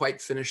hadn't quite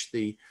finished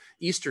the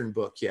Eastern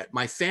book yet.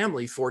 My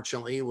family,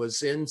 fortunately,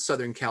 was in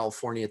Southern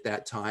California at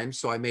that time.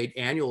 So I made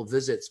annual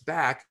visits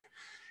back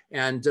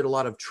and did a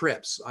lot of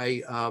trips.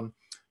 I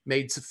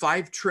made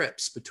 5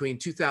 trips between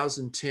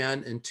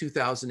 2010 and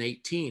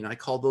 2018. I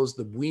call those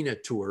the Buena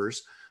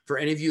tours. For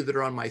any of you that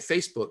are on my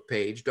Facebook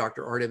page,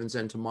 Dr. Art Evans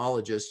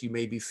Entomologist, you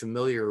may be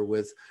familiar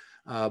with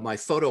my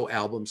photo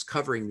albums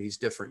covering these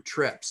different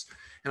trips.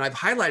 And I've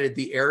highlighted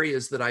the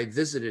areas that I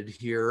visited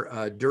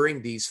here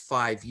during these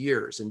 5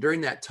 years. And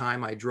during that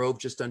time, I drove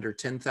just under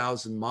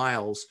 10,000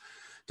 miles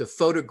to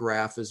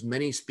photograph as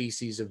many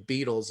species of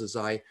beetles as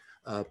I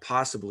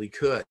possibly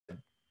could.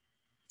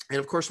 And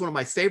of course, one of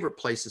my favorite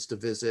places to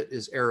visit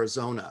is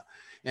Arizona,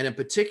 and in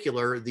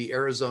particular, the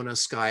Arizona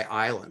Sky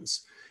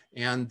Islands.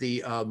 And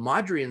the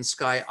Madrean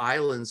Sky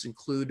Islands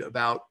include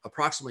about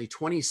approximately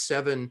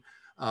 27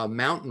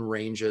 mountain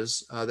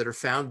ranges that are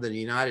found in the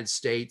United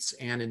States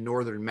and in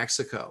northern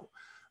Mexico.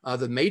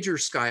 The major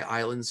Sky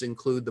Islands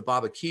include the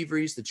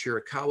Babaquivris, the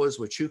Chiricahuas,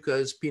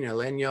 Huachucas,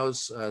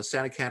 Pinaleños,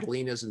 Santa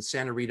Catalinas, and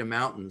Santa Rita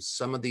Mountains.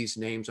 Some of these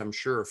names I'm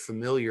sure are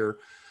familiar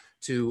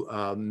to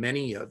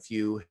many of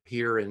you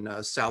here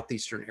in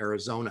southeastern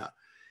Arizona.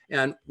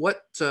 And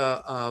what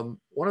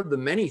one of the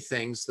many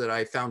things that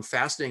I found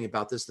fascinating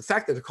about this, the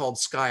fact that they're called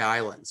Sky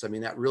Islands, I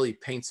mean, that really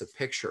paints a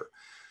picture.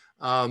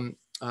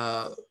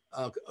 A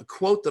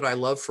quote that I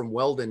love from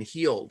Weldon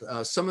Heald,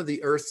 some of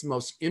the Earth's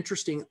most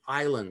interesting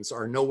islands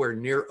are nowhere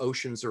near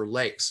oceans or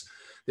lakes.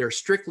 They're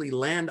strictly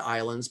land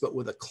islands, but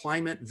with a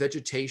climate,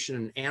 vegetation,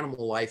 and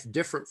animal life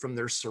different from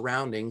their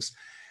surroundings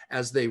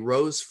as they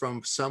rose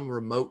from some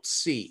remote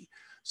sea.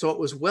 So it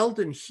was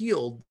Weldon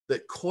Heald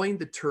that coined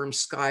the term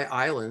Sky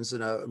Islands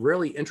in a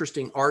really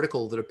interesting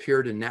article that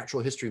appeared in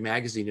Natural History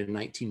magazine in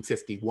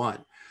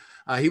 1951.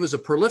 He was a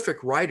prolific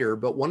writer,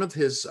 but one of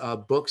his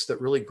books that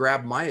really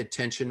grabbed my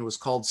attention was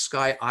called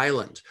Sky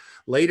Island.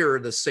 Later,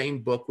 the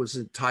same book was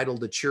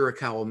entitled The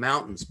Chiricahua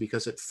Mountains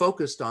because it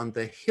focused on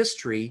the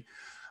history,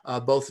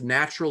 both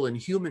natural and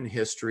human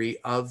history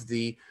of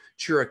the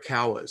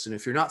Chiricahuas. And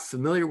if you're not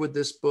familiar with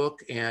this book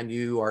and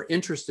you are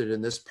interested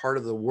in this part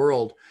of the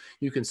world,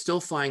 you can still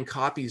find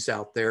copies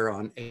out there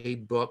on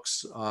Aid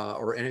Books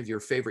or any of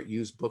your favorite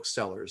used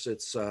booksellers.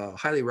 It's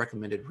highly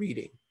recommended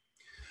reading.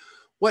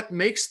 What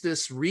makes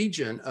this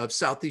region of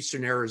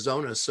southeastern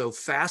Arizona so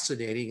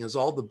fascinating is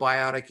all the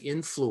biotic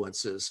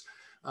influences.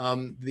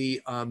 The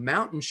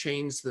mountain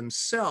chains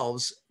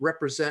themselves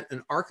represent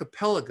an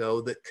archipelago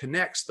that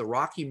connects the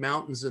Rocky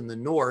Mountains in the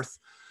north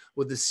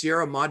with the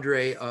Sierra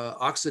Madre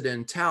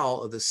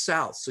Occidental of the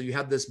south. So you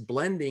have this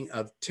blending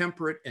of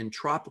temperate and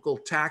tropical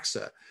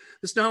taxa.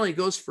 This not only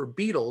goes for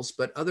beetles,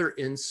 but other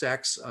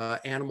insects,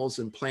 animals,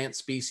 and plant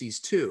species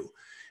too.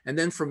 And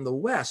then from the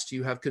west,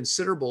 you have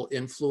considerable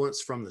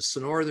influence from the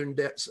Sonoran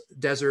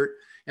Desert.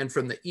 And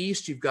from the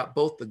east, you've got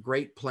both the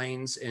Great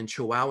Plains and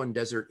Chihuahuan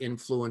Desert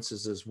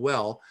influences as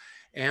well.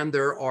 And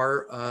there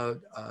are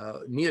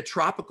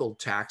neotropical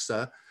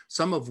taxa,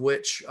 some of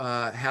which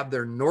have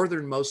their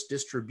northernmost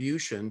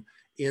distribution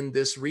in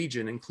this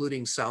region,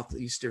 including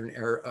southeastern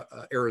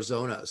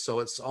Arizona. So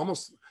it's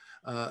almost,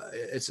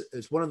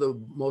 it's one of the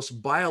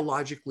most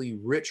biologically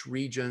rich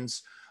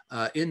regions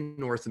in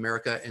North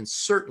America, and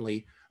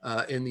certainly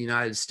in the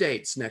United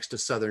States, next to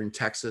southern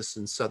Texas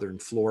and southern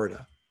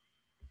Florida.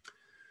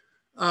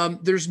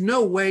 There's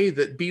no way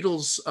that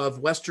beetles of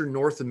Western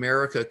North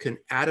America can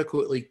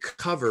adequately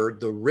cover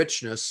the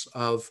richness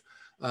of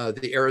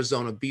the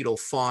Arizona beetle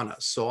fauna.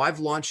 So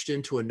I've launched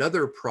into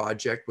another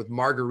project with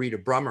Margarita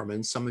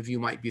Brummerman. Some of you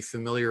might be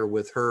familiar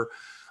with her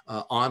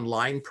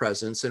online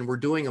presence, and we're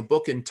doing a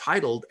book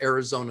entitled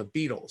Arizona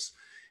Beetles.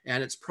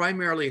 And it's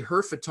primarily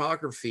her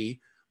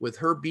photography with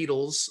her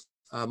beetles,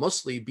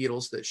 mostly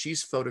beetles that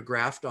she's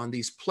photographed on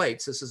these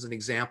plates. This is an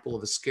example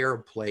of a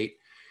scarab plate,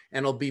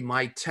 and it'll be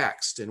my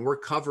text. And we're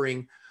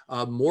covering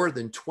more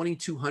than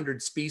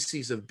 2,200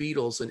 species of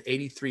beetles and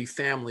 83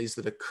 families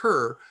that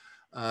occur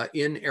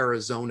in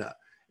Arizona.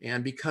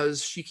 And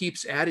because she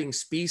keeps adding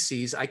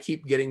species, I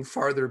keep getting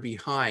farther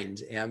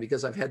behind. And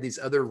because I've had these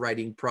other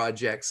writing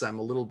projects, I'm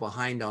a little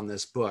behind on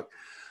this book.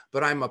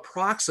 But I'm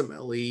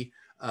approximately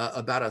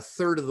about a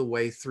third of the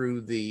way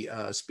through the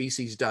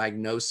species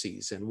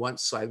diagnoses. And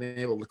once I've been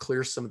able to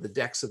clear some of the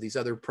decks of these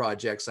other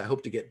projects, I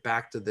hope to get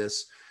back to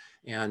this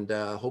and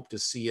hope to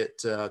see it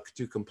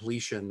to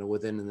completion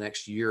within the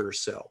next year or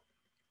so.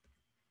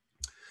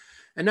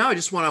 And now I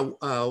just want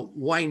to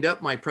wind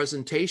up my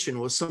presentation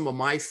with some of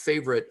my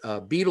favorite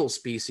beetle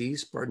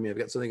species. Pardon me, I've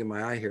got something in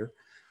my eye here.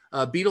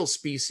 Beetle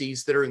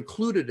species that are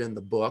included in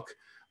the book.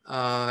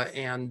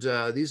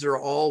 These are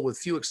all, with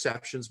few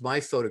exceptions,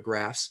 my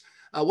photographs.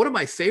 One of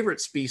my favorite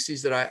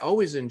species that I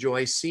always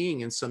enjoy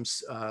seeing in some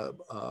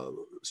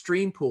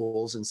stream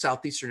pools in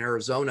southeastern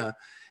Arizona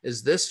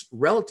is this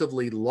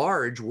relatively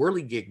large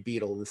whirligig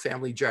beetle in the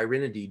family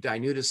Gyrinidae,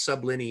 Dinutus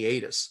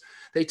sublineatus.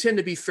 They tend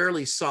to be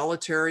fairly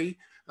solitary.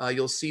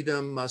 You'll see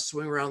them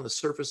swing around the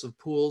surface of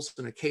pools,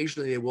 and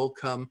occasionally they will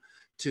come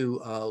to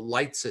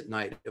lights at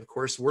night. Of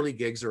course,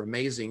 whirligigs are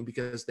amazing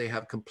because they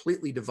have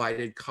completely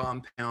divided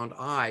compound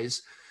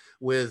eyes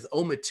with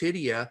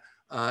ommatidia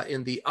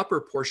in the upper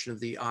portion of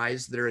the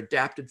eyes that are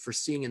adapted for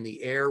seeing in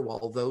the air,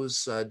 while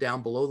those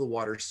down below the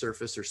water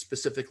surface are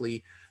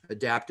specifically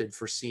adapted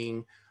for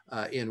seeing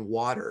in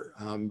water.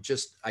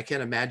 I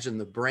can't imagine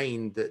the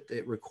brain that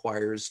it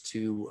requires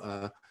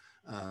to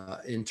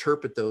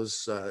interpret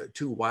those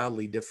two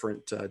wildly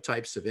different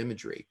types of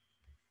imagery.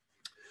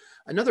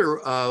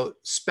 Another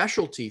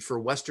specialty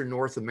for Western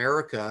North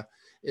America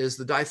is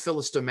the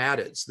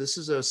Diphyllostomatids. This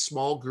is a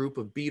small group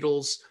of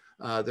beetles.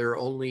 There are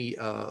only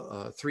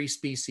 3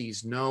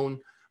 species known,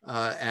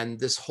 and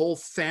this whole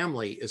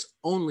family is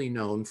only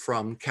known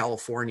from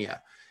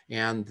California.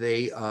 And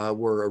they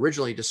were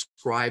originally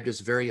described as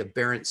very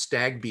aberrant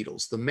stag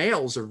beetles. The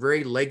males are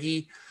very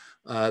leggy.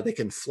 They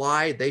can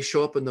fly. They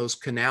show up in those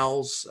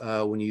canals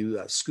when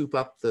you scoop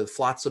up the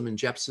flotsam and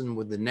jetsam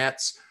with the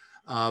nets.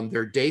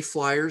 They're day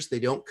flyers. They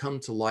don't come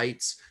to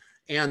lights.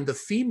 And the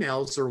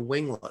females are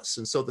wingless.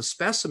 And so the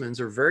specimens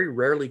are very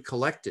rarely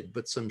collected,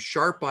 but some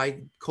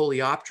sharp-eyed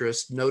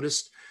coleopterists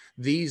noticed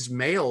these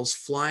males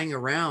flying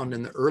around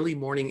in the early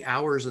morning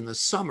hours in the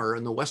summer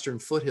in the western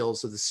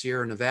foothills of the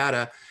Sierra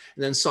Nevada,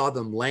 and then saw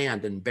them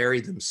land and bury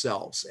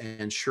themselves.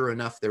 And sure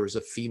enough, there was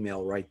a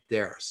female right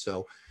there.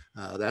 So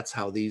that's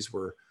how these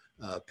were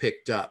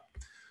picked up.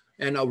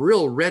 And a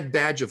real red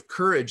badge of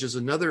courage is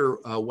another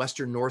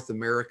Western North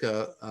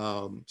America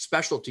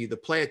specialty, the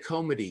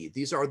Pleocomidae.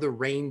 These are the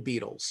rain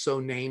beetles, so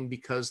named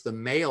because the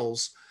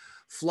males'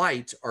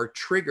 flight are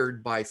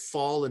triggered by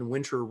fall and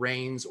winter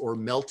rains or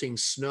melting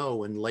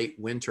snow in late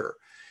winter.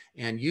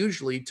 And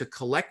usually to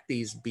collect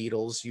these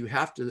beetles, you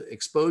have to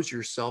expose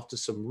yourself to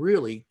some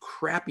really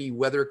crappy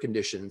weather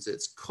conditions.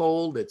 It's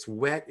cold, it's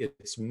wet,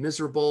 it's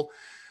miserable.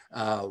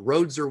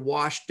 Roads are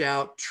washed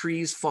out,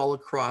 trees fall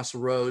across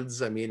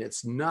roads. I mean,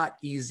 it's not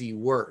easy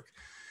work.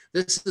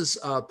 This is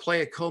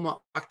Pleocoma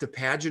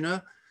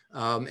octopagina,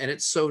 and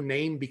it's so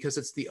named because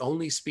it's the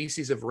only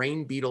species of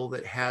rain beetle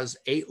that has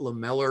 8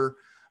 lamellar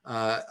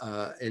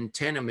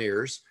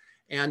antennomeres.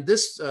 And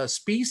this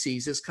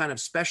species is kind of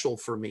special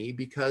for me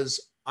because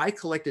I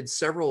collected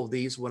several of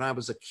these when I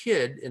was a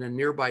kid in a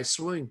nearby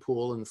swimming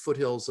pool in the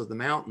foothills of the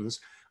mountains.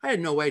 I had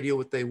no idea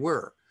what they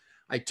were.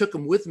 I took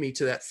them with me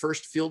to that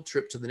first field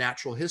trip to the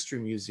Natural History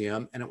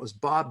Museum, and it was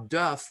Bob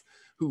Duff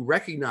who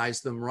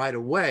recognized them right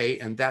away,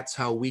 and that's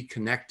how we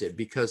connected,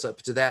 because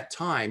up to that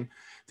time,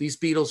 these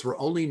beetles were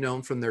only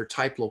known from their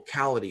type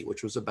locality,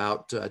 which was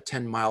about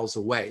 10 miles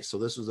away. So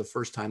this was the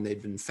first time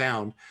they'd been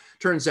found.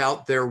 Turns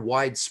out they're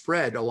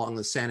widespread along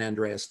the San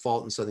Andreas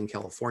Fault in Southern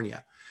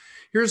California.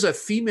 Here's a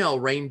female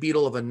rain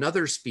beetle of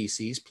another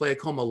species,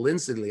 Pleocoma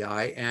lindsley,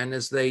 and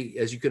as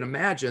you can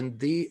imagine,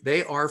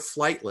 they are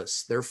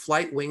flightless. Their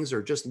flight wings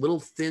are just little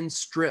thin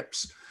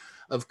strips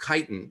of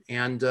chitin,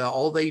 and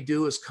all they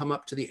do is come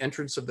up to the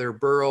entrance of their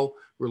burrow,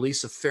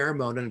 release a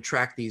pheromone, and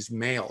attract these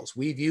males.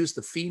 We've used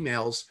the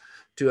females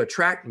to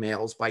attract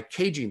males by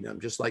caging them,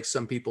 just like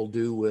some people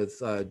do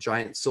with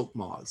giant silk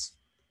moths.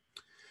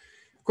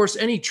 Of course,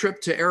 any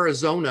trip to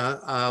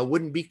Arizona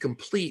wouldn't be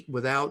complete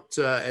without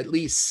at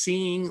least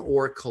seeing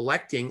or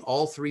collecting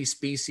all 3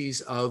 species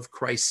of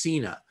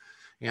Chrysina.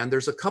 And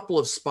there's a couple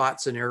of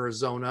spots in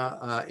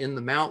Arizona in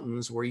the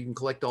mountains where you can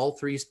collect all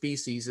 3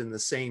 species in the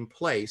same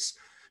place,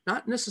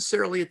 not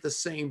necessarily at the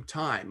same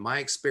time. My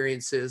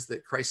experience is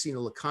that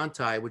Chrysina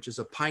leconti, which is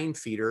a pine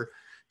feeder,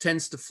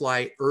 tends to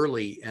fly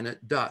early and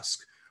at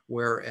dusk,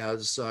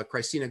 whereas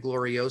Chrysina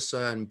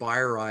gloriosa and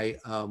byeri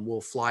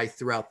will fly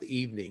throughout the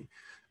evening.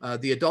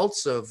 The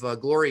adults of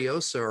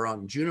gloriosa are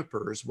on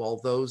junipers, while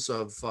those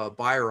of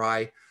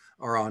byeri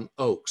are on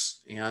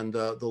oaks. And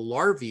the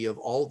larvae of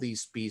all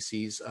these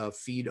species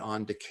feed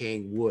on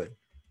decaying wood.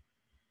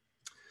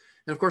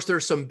 And of course, there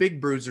are some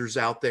big bruisers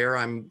out there.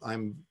 I'm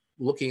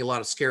looking at a lot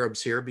of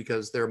scarabs here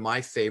because they're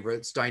my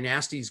favorites.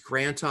 Dynastes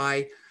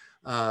granti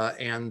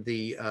and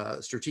the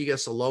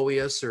Strategus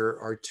aloeus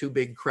are 2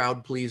 big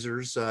crowd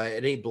pleasers at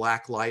any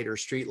black light or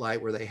street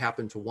light where they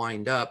happen to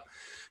wind up.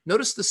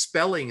 Notice the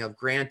spelling of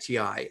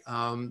grantii.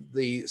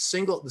 The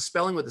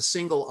spelling with a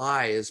single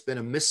I has been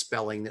a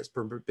misspelling that's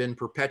been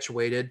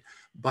perpetuated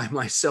by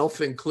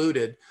myself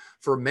included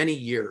for many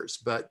years.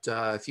 But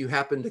if you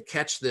happen to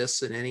catch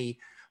this in any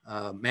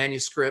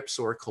manuscripts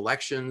or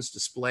collections,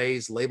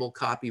 displays, label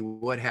copy,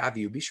 what have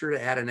you, be sure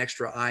to add an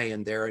extra I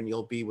in there and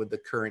you'll be with the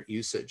current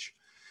usage.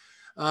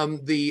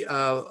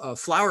 The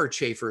flower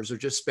chafers are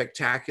just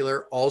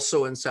spectacular,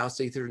 also in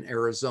southeastern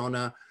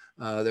Arizona.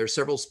 There are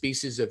several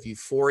species of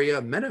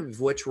Euphoria, many of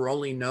which were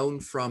only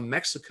known from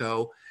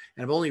Mexico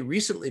and have only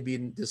recently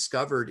been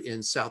discovered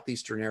in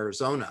southeastern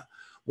Arizona.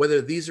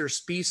 Whether these are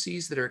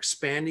species that are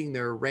expanding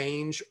their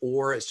range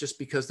or it's just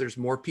because there's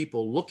more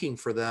people looking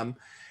for them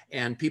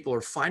and people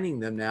are finding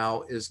them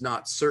now is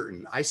not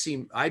certain.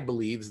 I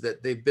believe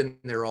that they've been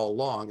there all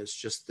along. It's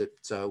just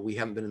that we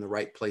haven't been in the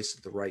right place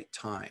at the right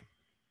time.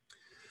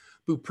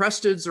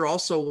 Buprestids are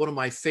also one of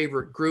my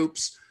favorite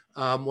groups.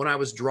 When I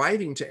was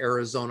driving to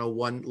Arizona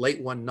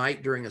late one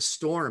night during a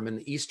storm in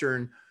the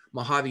eastern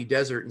Mojave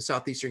Desert in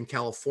southeastern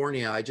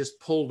California, I just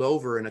pulled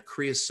over in a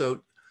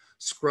creosote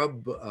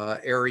scrub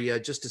area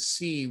just to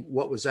see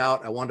what was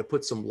out. I wanted to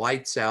put some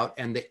lights out,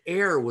 and the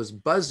air was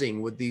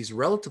buzzing with these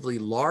relatively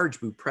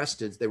large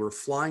buprestids. They were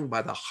flying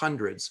by the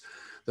hundreds.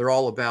 They're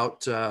all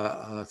about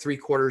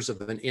 3/4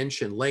 of an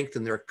inch in length,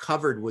 and they're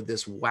covered with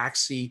this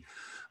waxy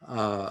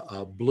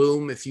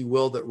bloom, if you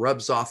will, that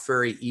rubs off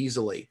very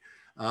easily.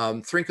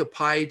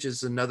 Thrincopyge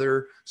is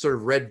another sort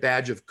of red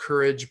badge of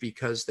courage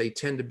because they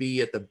tend to be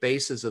at the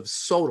bases of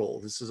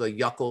sodal. This is a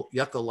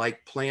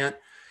yucca-like plant.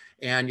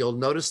 And you'll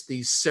notice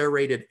these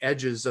serrated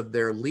edges of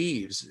their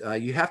leaves.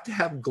 You have to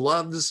have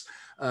gloves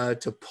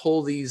to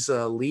pull these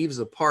leaves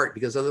apart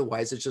because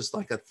otherwise it's just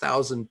like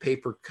 1,000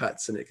 paper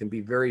cuts and it can be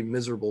very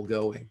miserable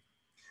going.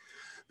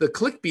 The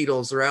click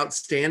beetles are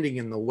outstanding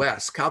in the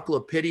West.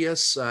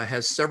 Calcolophidius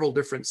has several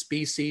different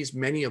species,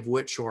 many of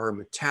which are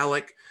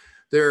metallic.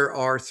 There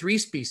are 3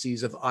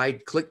 species of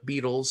eyed click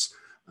beetles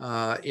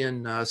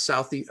in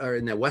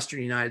the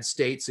Western United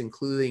States,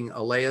 including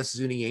Elaeus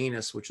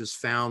zunianus, which is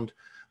found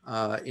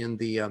in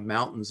the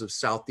mountains of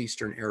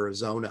southeastern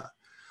Arizona.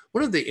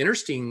 One of the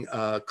interesting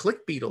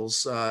click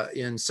beetles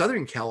in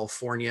Southern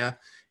California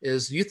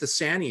is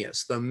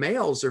Euthysanius. The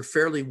males are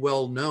fairly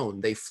well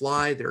known. They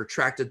fly, they're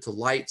attracted to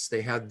lights.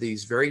 They have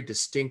these very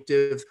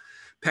distinctive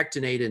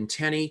pectinate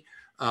antennae.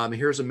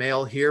 Here's a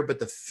male here, but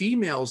the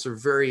females are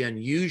very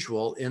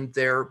unusual in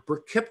their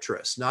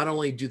brachypterous. Not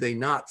only do they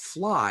not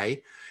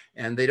fly,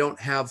 and they don't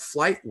have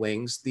flight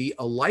wings, the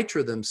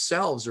elytra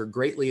themselves are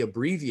greatly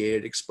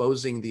abbreviated,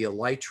 exposing the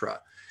elytra.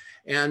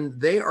 And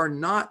they are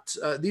not,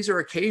 these are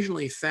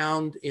occasionally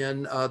found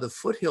in the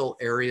foothill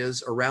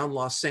areas around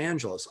Los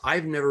Angeles.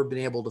 I've never been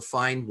able to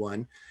find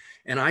one.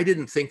 And I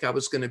didn't think I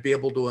was going to be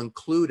able to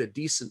include a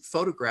decent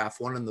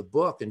photograph one in the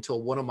book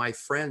until one of my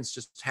friends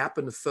just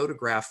happened to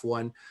photograph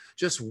one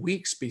just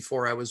weeks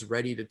before I was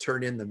ready to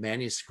turn in the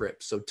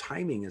manuscript. So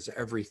timing is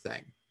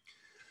everything.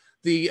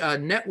 The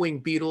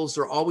netwing beetles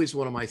are always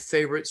one of my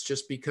favorites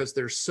just because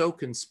they're so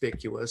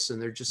conspicuous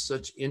and they're just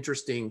such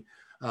interesting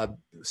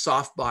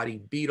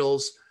soft-bodied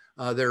beetles.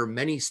 There are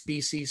many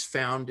species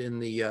found in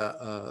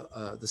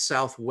the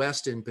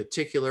Southwest in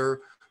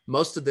particular.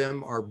 Most of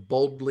them are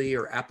boldly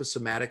or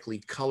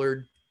aposematically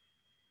colored.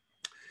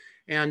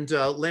 And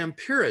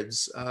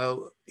lampyrids,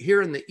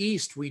 here in the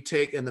East,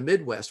 in the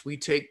Midwest, we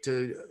tend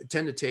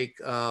to take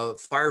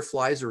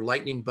fireflies or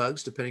lightning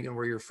bugs, depending on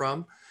where you're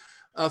from,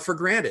 for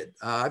granted.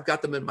 I've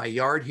got them in my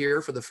yard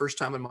here for the first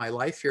time in my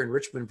life here in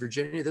Richmond,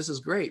 Virginia. This is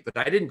great, but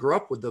I didn't grow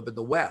up with them in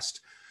the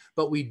West.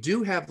 But we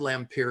do have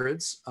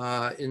lampyrids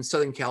in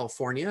Southern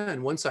California.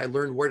 And once I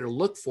learned where to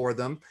look for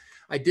them,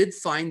 I did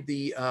find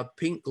the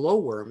pink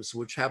glowworms,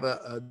 which are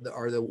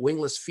the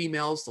wingless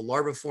females, the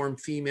larviform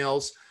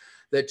females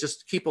that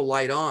just keep a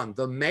light on.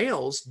 The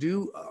males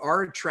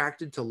are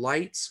attracted to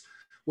lights.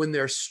 When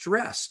they're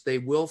stressed, they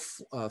will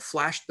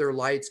flash their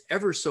lights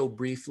ever so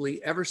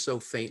briefly, ever so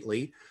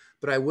faintly,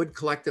 but I would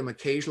collect them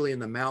occasionally in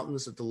the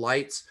mountains at the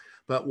lights.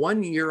 But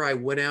one year I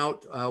went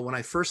out, when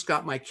I first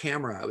got my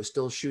camera, I was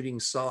still shooting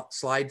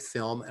slide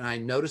film, and I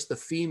noticed the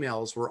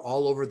females were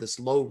all over this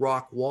low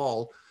rock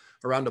wall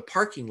around a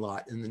parking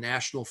lot in the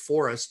National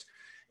Forest.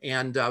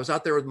 And I was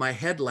out there with my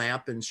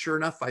headlamp, and sure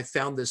enough, I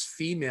found this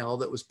female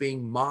that was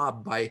being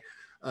mobbed by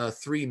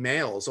 3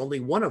 males,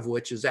 only one of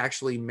which is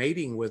actually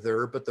mating with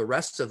her, but the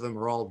rest of them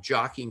are all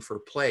jockeying for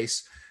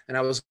place. And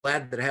I was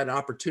glad that I had an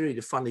opportunity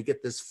to finally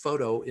get this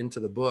photo into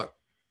the book.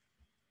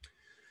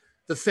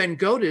 The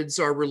phengodids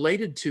are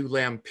related to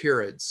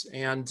lampyrids,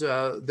 and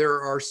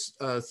there are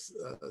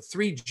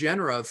 3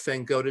 genera of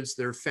phengodids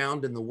that are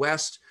found in the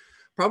West.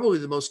 Probably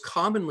the most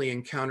commonly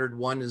encountered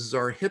one is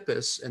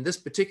Zarhippus, and this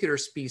particular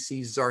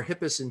species,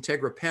 Zarhippus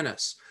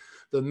integrapennis.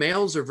 The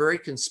males are very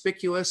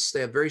conspicuous.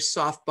 They have very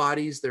soft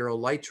bodies. Their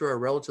elytra are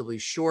relatively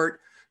short.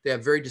 They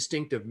have very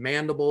distinctive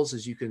mandibles,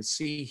 as you can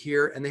see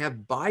here, and they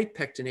have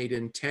bipectinate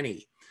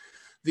antennae.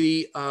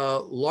 The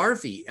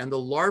larvae and the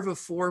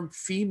larviform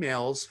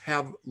females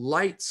have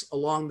lights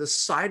along the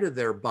side of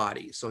their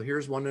body. So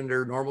here's one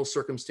under normal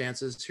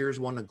circumstances. Here's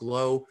one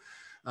aglow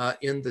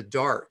in the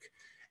dark.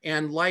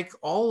 And like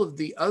all of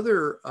the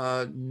other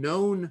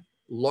known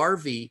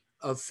larvae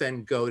of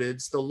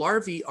phengodids, the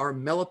larvae are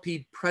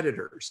millipede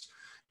predators.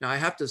 Now I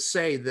have to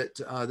say that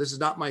this is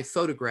not my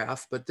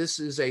photograph, but this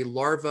is a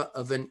larva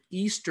of an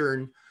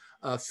eastern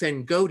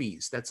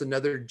Phengodies. That's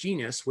another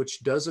genus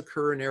which does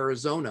occur in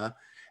Arizona.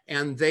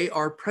 And they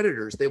are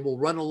predators. They will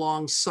run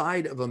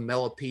alongside of a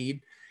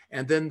millipede,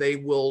 and then they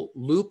will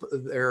loop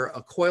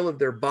a coil of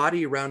their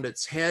body around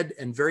its head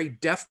and very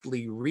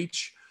deftly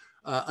reach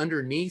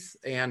underneath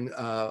and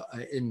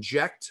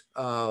inject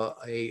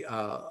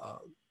a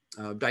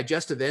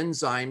digestive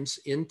enzymes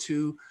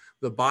into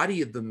the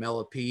body of the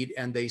millipede,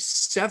 and they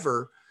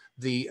sever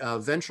the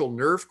ventral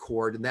nerve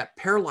cord, and that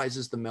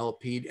paralyzes the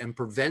millipede and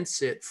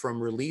prevents it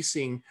from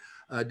releasing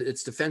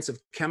its defensive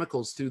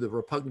chemicals through the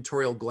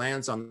repugnatorial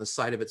glands on the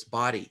side of its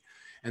body.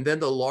 And then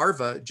the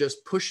larva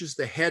just pushes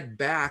the head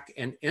back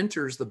and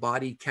enters the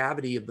body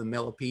cavity of the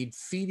millipede,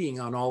 feeding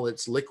on all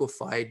its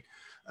liquefied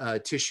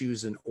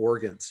tissues and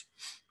organs.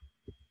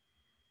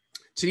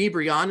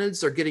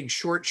 Tenebrionids are getting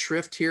short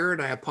shrift here,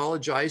 and I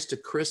apologize to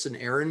Chris and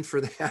Aaron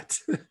for that,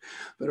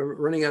 but I'm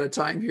running out of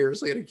time here,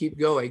 so I got to keep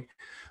going.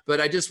 But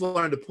I just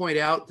wanted to point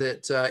out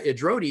that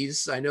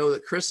Idrotes, I know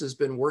that Chris has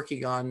been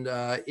working on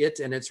it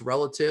and its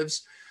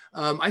relatives.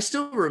 I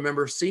still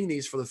remember seeing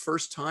these for the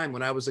first time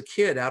when I was a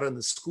kid out in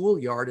the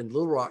schoolyard in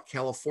Little Rock,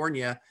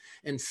 California,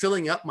 and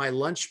filling up my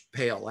lunch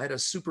pail. I had a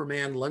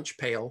Superman lunch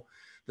pail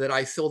that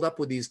I filled up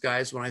with these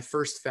guys when I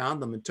first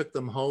found them, and took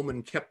them home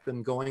and kept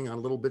them going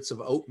on little bits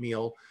of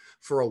oatmeal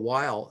for a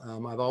while.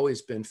 I've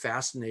always been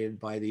fascinated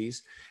by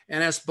these.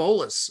 And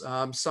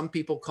Asbolus, some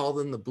people call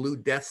them the blue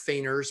death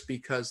fainters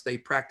because they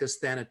practice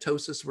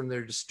thanatosis when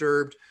they're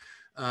disturbed.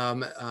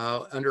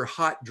 Under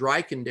hot,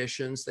 dry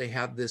conditions, they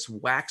have this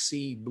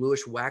waxy,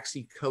 bluish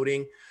waxy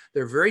coating.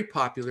 They're very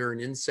popular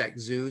in insect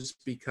zoos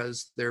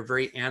because they're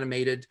very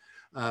animated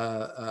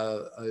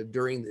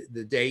during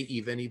the day,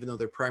 even though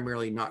they're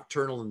primarily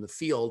nocturnal in the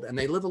field, and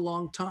they live a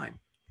long time.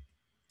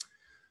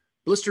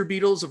 Blister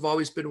beetles have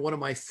always been one of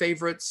my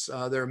favorites.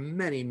 There are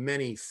many,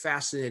 many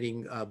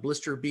fascinating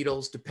blister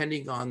beetles,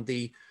 depending on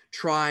the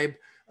tribe.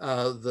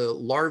 The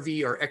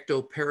larvae are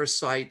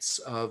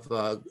ectoparasites of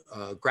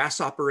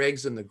grasshopper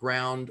eggs in the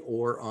ground,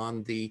 or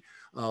on the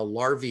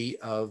larvae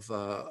of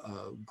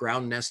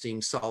ground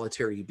nesting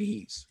solitary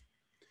bees.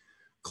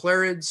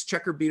 Clarids,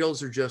 checker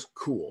beetles are just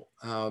cool.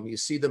 You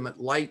see them at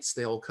lights,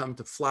 they'll come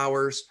to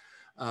flowers.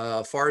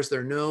 As far as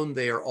they're known,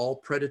 they are all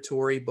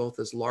predatory, both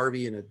as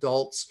larvae and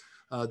adults.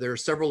 There are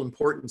several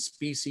important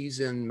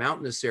species in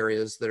mountainous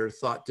areas that are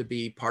thought to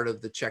be part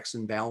of the checks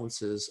and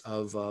balances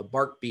of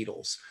bark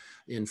beetles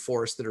in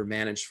forests that are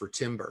managed for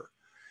timber.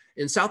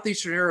 In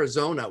southeastern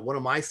Arizona, one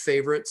of my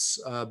favorites,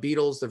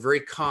 beetles, they're very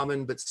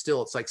common, but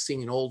still it's like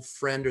seeing an old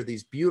friend, are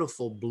these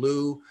beautiful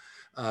blue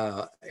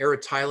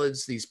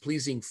erytilids, these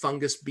pleasing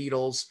fungus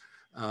beetles.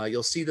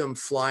 You'll see them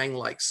flying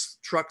like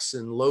trucks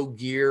in low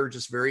gear,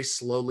 just very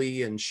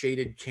slowly in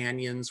shaded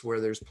canyons where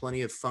there's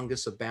plenty of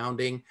fungus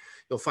abounding.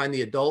 You'll find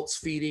the adults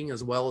feeding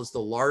as well as the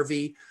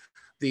larvae.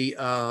 The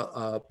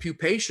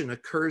pupation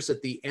occurs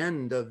at the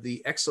end of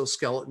the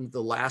exoskeleton,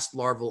 the last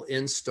larval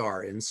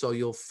instar. And so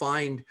you'll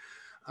find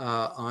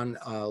on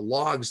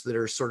logs that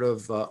are sort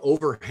of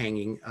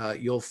overhanging,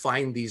 you'll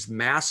find these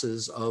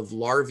masses of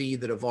larvae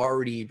that have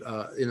already,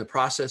 in the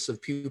process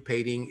of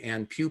pupating,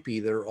 and pupae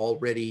that are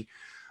already,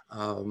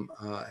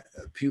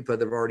 pupa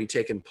that have already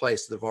taken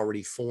place, that have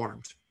already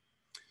formed.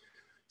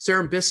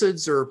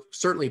 Cerambicids are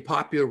certainly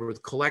popular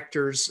with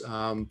collectors.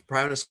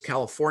 Prionis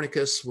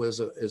californicus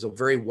is a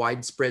very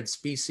widespread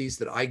species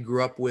that I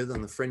grew up with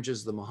on the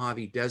fringes of the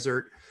Mojave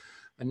Desert.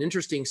 An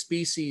interesting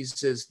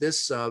species is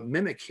this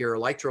mimic here,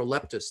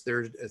 Elytroleptus.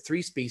 There are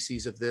 3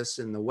 species of this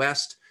in the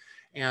West,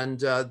 and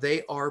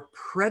they are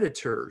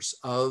predators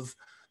of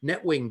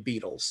netwing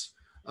beetles.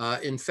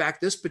 In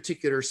fact, this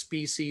particular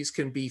species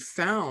can be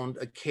found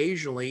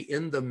occasionally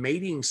in the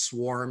mating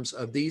swarms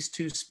of these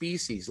 2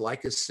 species,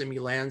 Lycus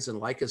simulans and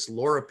Lycus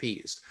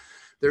loripes.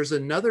 There's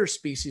another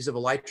species of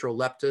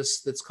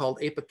Elytroleptus that's called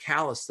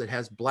Apicalus that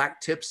has black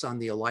tips on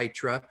the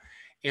elytra,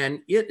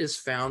 and it is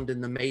found in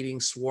the mating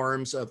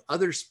swarms of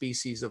other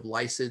species of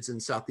lycids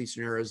in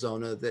southeastern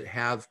Arizona that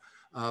have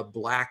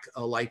black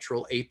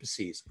elytral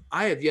apices.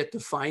 I have yet to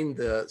find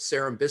the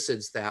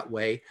cerambicids that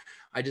way.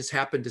 I just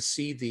happened to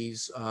see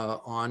these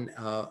on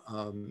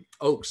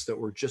oaks that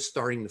were just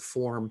starting to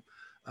form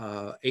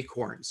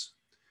acorns.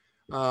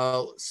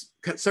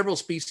 Several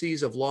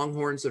species of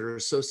longhorns that are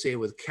associated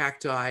with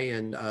cacti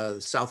in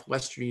the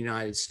southwestern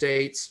United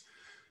States.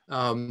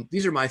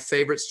 These are my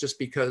favorites just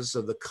because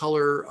of the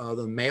color.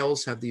 The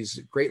males have these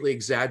greatly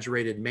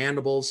exaggerated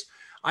mandibles.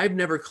 I've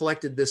never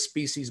collected this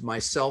species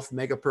myself,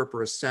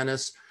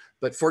 Megapurpura,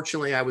 but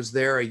fortunately I was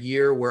there a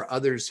year where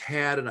others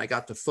had, and I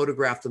got to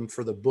photograph them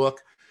for the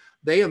book.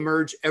 They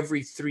emerge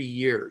every 3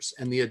 years,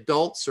 and the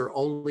adults are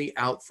only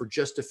out for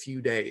just a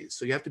few days.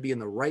 So you have to be in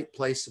the right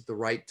place at the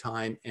right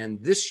time.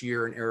 And this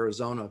year in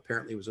Arizona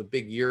apparently was a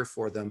big year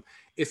for them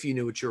if you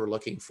knew what you were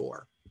looking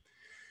for.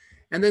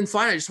 And then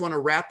finally, I just want to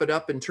wrap it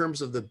up in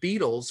terms of the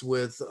beetles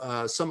with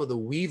some of the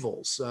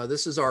weevils.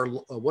 This is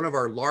one of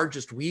our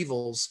largest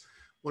weevils,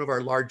 one of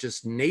our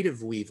largest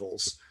native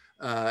weevils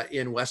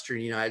in Western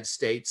United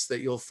States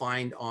that you'll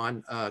find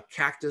on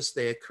cactus.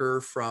 They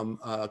occur from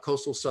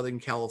coastal Southern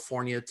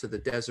California to the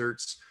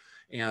deserts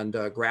and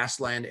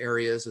grassland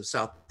areas of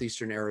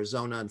southeastern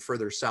Arizona and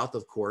further south,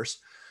 of course.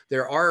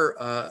 There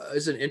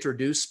is an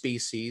introduced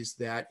species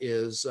that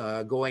is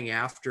going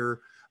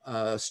after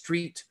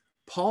street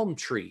palm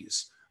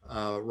trees.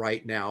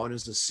 right now and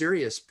is a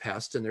serious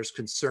pest, and there's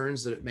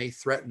concerns that it may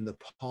threaten the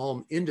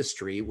palm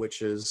industry,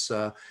 which is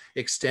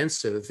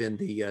extensive in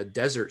the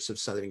deserts of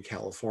Southern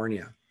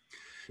California.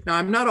 Now,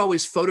 I'm not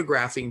always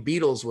photographing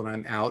beetles when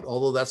I'm out,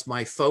 although that's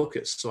my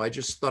focus. So I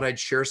just thought I'd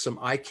share some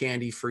eye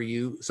candy for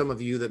you, some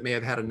of you that may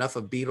have had enough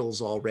of beetles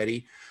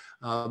already.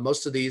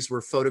 Most of these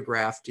were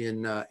photographed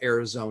in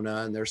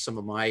Arizona, and there's some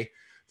of my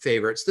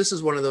favorites. This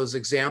is one of those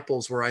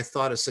examples where I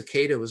thought a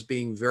cicada was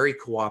being very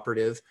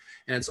cooperative,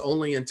 and it's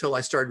only until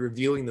I started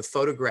reviewing the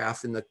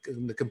photograph in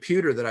the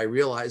computer that I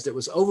realized it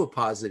was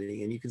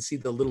ovipositing, and you can see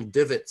the little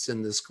divots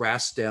in this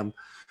grass stem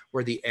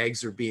where the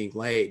eggs are being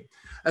laid.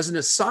 As an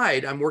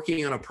aside, I'm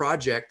working on a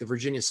project, the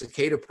Virginia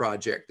Cicada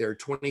Project. There are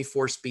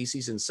 24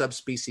 species and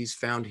subspecies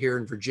found here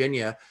in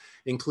Virginia,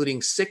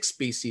 including 6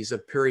 species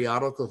of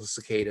periodical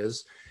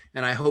cicadas.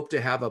 And I hope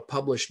to have a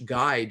published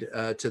guide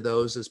to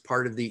those as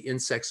part of the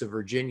Insects of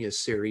Virginia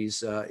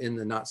series in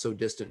the not so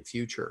distant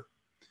future.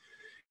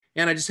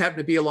 And I just happened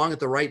to be along at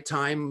the right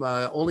time.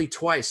 Only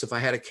twice if I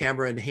had a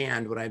camera in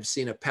hand when I've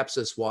seen a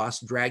Pepsis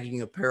wasp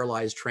dragging a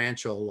paralyzed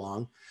tarantula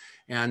along.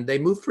 And they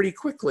move pretty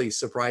quickly,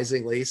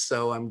 surprisingly.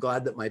 So I'm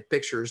glad that my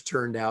pictures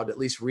turned out at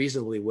least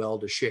reasonably well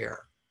to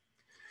share.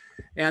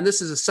 And this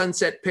is a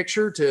sunset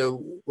picture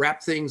to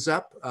wrap things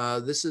up.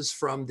 This is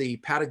from the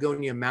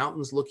Patagonia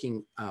Mountains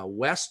looking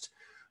west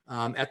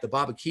at the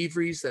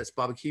Babaquivris. That's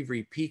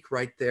Babaquivri Peak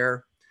right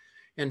there.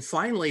 And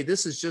finally,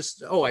 this is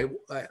just, I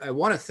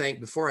want to thank,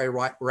 before I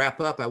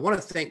wrap up, I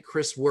want to thank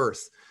Chris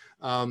Worth.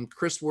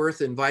 Chris Worth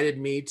invited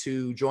me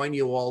to join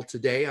you all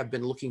today. I've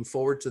been looking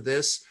forward to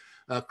this.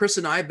 Chris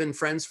and I have been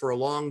friends for a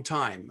long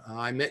time.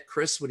 I met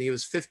Chris when he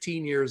was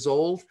 15 years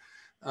old,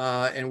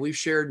 and we've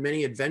shared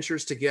many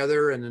adventures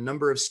together in a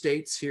number of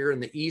states here in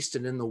the East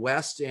and in the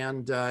West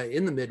and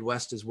in the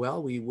Midwest as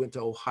well. We went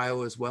to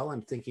Ohio as well,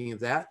 I'm thinking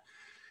of that.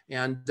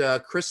 And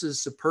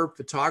Chris's superb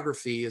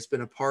photography has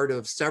been a part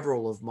of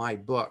several of my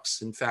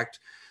books. In fact,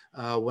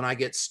 when I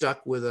get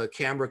stuck with a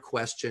camera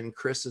question,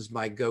 Chris is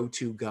my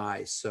go-to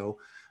guy. So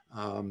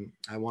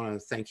I want to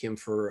thank him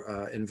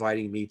for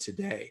inviting me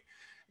today.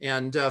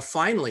 And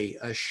finally,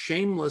 a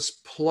shameless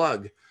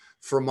plug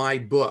for my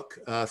book.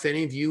 If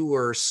any of you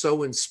were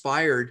so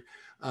inspired,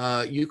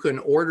 you can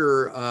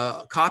order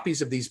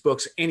copies of these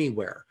books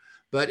anywhere.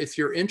 But if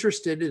you're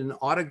interested in an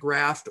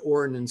autographed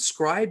or an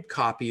inscribed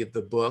copy of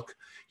the book,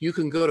 you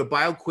can go to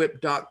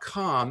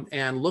bioquip.com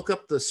and look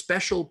up the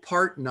special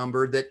part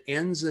number that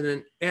ends in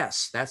an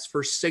S. That's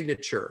for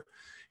signature.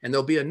 And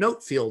there'll be a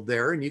note field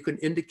there, and you can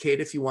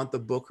indicate if you want the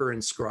book or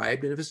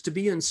inscribed. And if it's to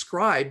be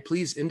inscribed,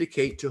 please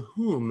indicate to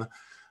whom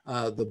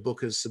the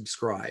book is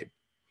subscribed.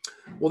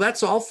 Well,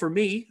 that's all for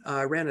me.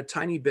 I ran a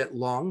tiny bit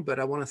long, but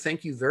I want to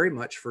thank you very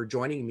much for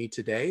joining me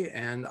today,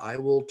 and I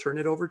will turn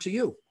it over to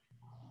you.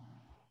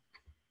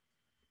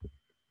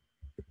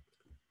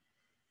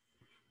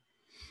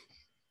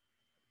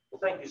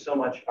 Well, thank you so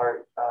much,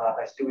 Art.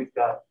 I see we've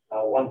got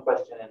one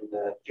question in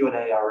the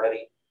Q&A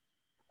already.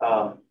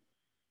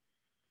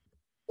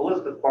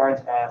 Elizabeth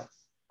Barnes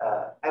asks,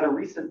 at a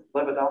recent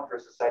Lepidoptera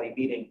Society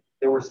meeting,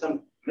 there were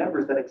some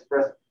members that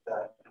expressed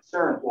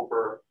concern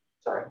over,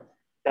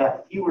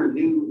 that fewer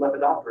new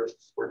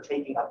lepidopterists were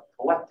taking up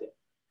collecting.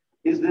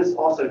 Is this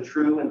also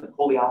true in the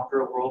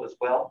coleoptera world as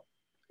well?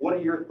 What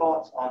are your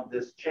thoughts on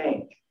this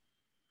change?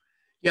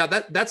 Yeah,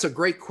 that's a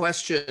great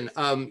question.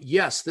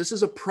 Yes, this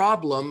is a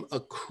problem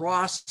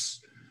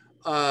across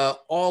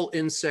all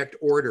insect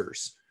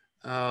orders.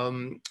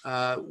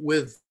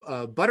 With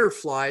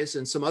butterflies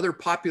and some other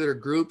popular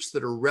groups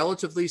that are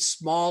relatively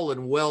small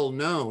and well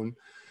known,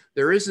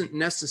 there isn't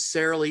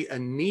necessarily a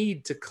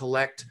need to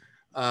collect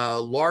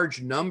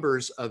large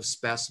numbers of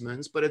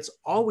specimens, but it's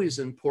always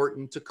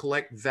important to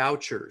collect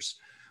vouchers.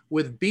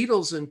 With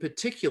beetles in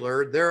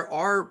particular, there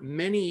are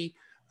many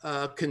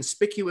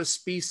conspicuous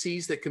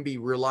species that can be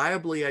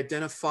reliably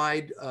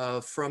identified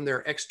from their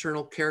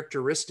external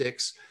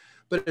characteristics,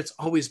 but it's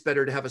always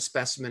better to have a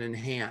specimen in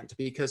hand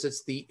because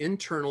it's the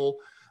internal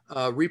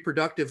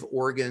reproductive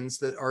organs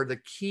that are the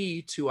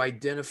key to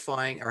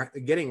identifying or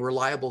getting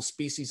reliable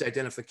species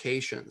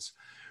identifications.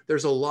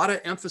 There's a lot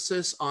of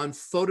emphasis on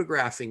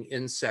photographing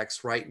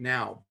insects right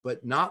now,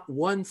 but not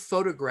one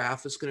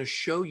photograph is going to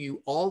show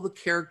you all the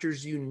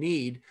characters you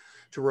need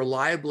to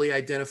reliably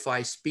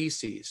identify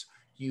species.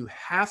 You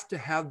have to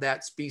have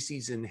that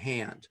species in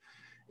hand.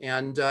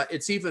 And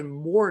it's even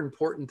more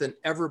important than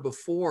ever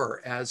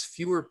before as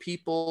fewer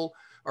people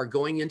are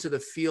going into the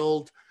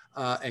field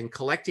and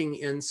collecting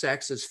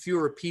insects, as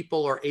fewer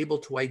people are able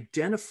to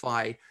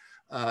identify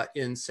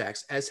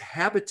insects, as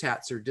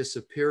habitats are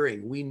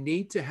disappearing. We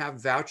need to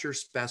have voucher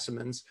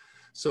specimens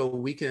so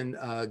we can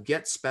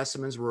get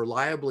specimens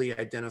reliably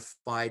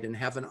identified and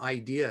have an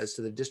idea as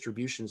to the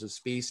distributions of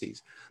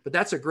species. But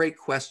that's a great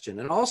question.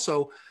 And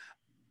also,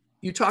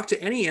 you talk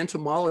to any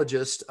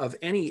entomologist of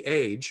any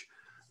age,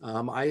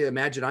 I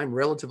imagine I'm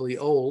relatively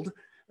old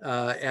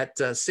at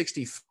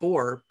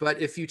 64,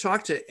 but if you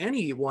talk to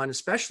anyone,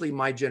 especially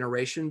my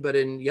generation, but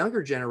in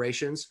younger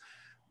generations,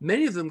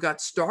 Many of them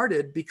got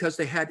started because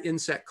they had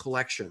insect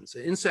collections.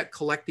 Insect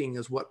collecting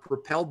is what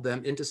propelled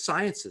them into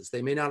sciences.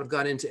 They may not have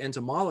gone into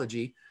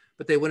entomology,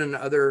 but they went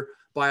into other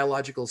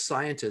biological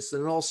scientists,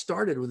 and it all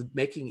started with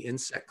making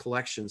insect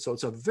collections. So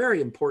it's a very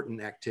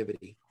important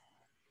activity.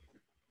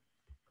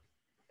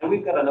 And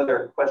we've got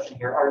another question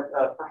here.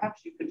 Art,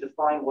 perhaps you could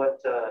define what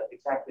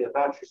exactly a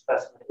voucher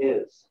specimen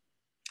is.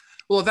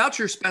 Well, a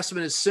voucher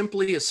specimen is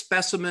simply a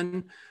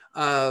specimen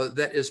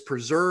that is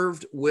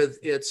preserved with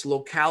its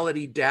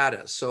locality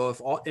data. So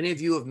if any of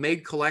you have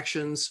made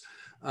collections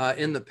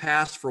in the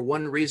past for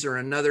one reason or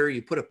another,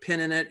 you put a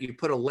pin in it, you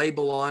put a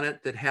label on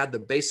it that had the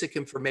basic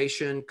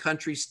information,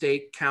 country,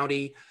 state,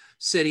 county,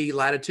 city,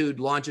 latitude,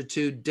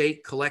 longitude,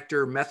 date,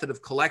 collector, method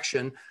of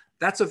collection,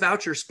 that's a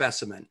voucher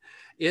specimen.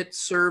 It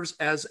serves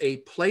as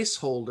a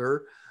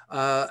placeholder,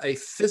 a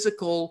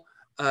physical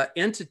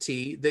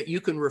entity that you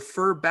can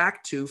refer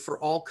back to for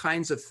all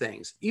kinds of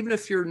things. Even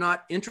if you're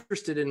not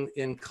interested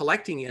in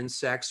collecting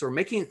insects or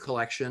making a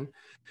collection,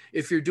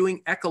 if you're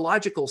doing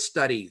ecological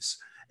studies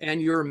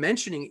and you're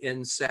mentioning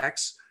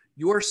insects,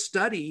 your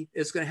study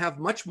is going to have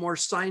much more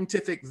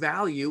scientific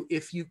value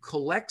if you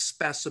collect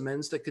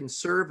specimens that can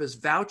serve as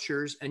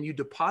vouchers and you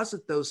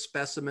deposit those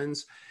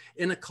specimens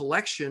in a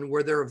collection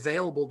where they're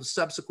available to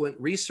subsequent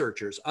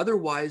researchers.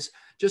 Otherwise,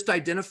 just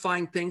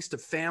identifying things to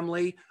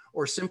family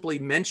or simply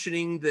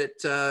mentioning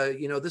that,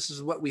 you know, this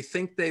is what we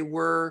think they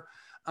were,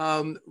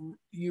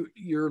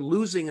 you're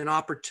losing an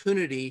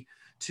opportunity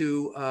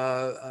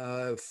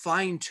to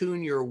fine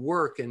tune your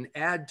work and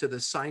add to the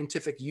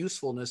scientific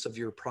usefulness of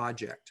your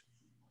project.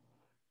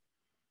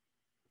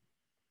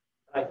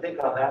 I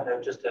think on that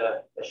note, just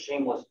a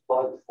shameless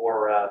plug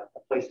for a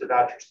place to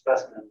voucher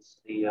specimens,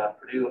 the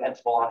Purdue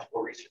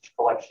Entomological Research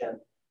Collection.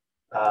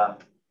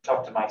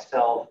 Talk to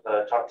myself,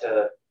 talk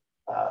to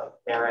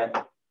Aaron,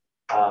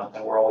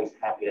 and we're always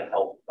happy to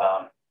help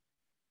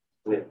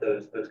with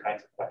those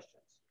kinds of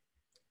questions.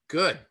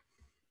 Good.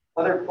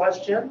 Other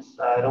questions?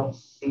 I don't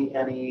see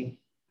any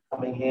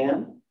coming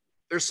in.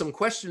 There's some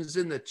questions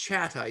in the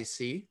chat, I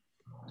see.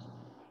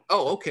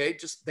 Oh, okay.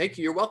 Just thank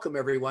you. You're welcome,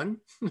 everyone.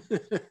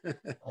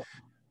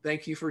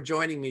 Thank you for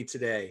joining me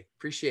today.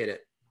 Appreciate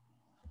it.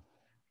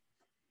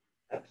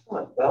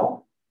 Excellent.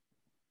 Well,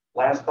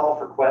 last call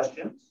for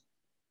questions.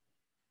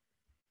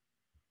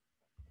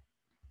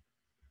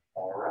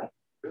 All right.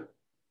 Good.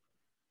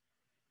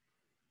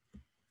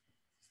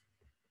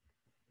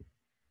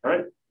 All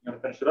right. You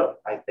want to finish it up?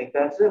 I think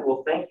that's it.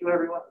 Well, thank you,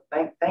 everyone.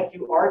 Thank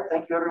you, Art.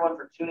 Thank you, everyone,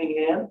 for tuning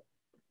in.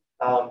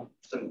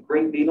 Some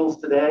great Beetles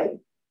today.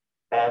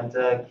 And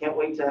can't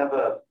wait to have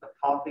a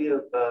copy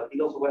of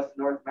Beetles of Western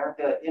North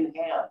America in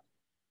hand.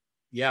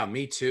 Yeah,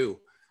 me too.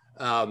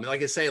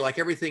 Like I say, like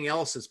everything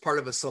else, it's part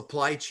of a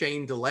supply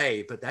chain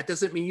delay, but that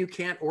doesn't mean you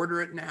can't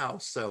order it now.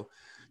 So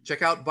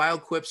check out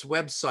BioQuip's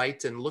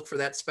website and look for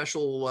that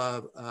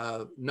special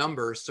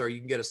number so you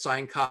can get a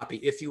signed copy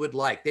if you would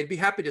like. They'd be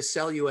happy to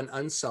sell you an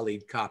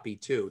unsullied copy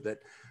too that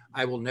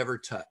I will never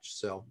touch.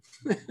 So,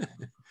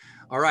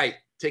 all right,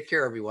 take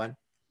care, everyone.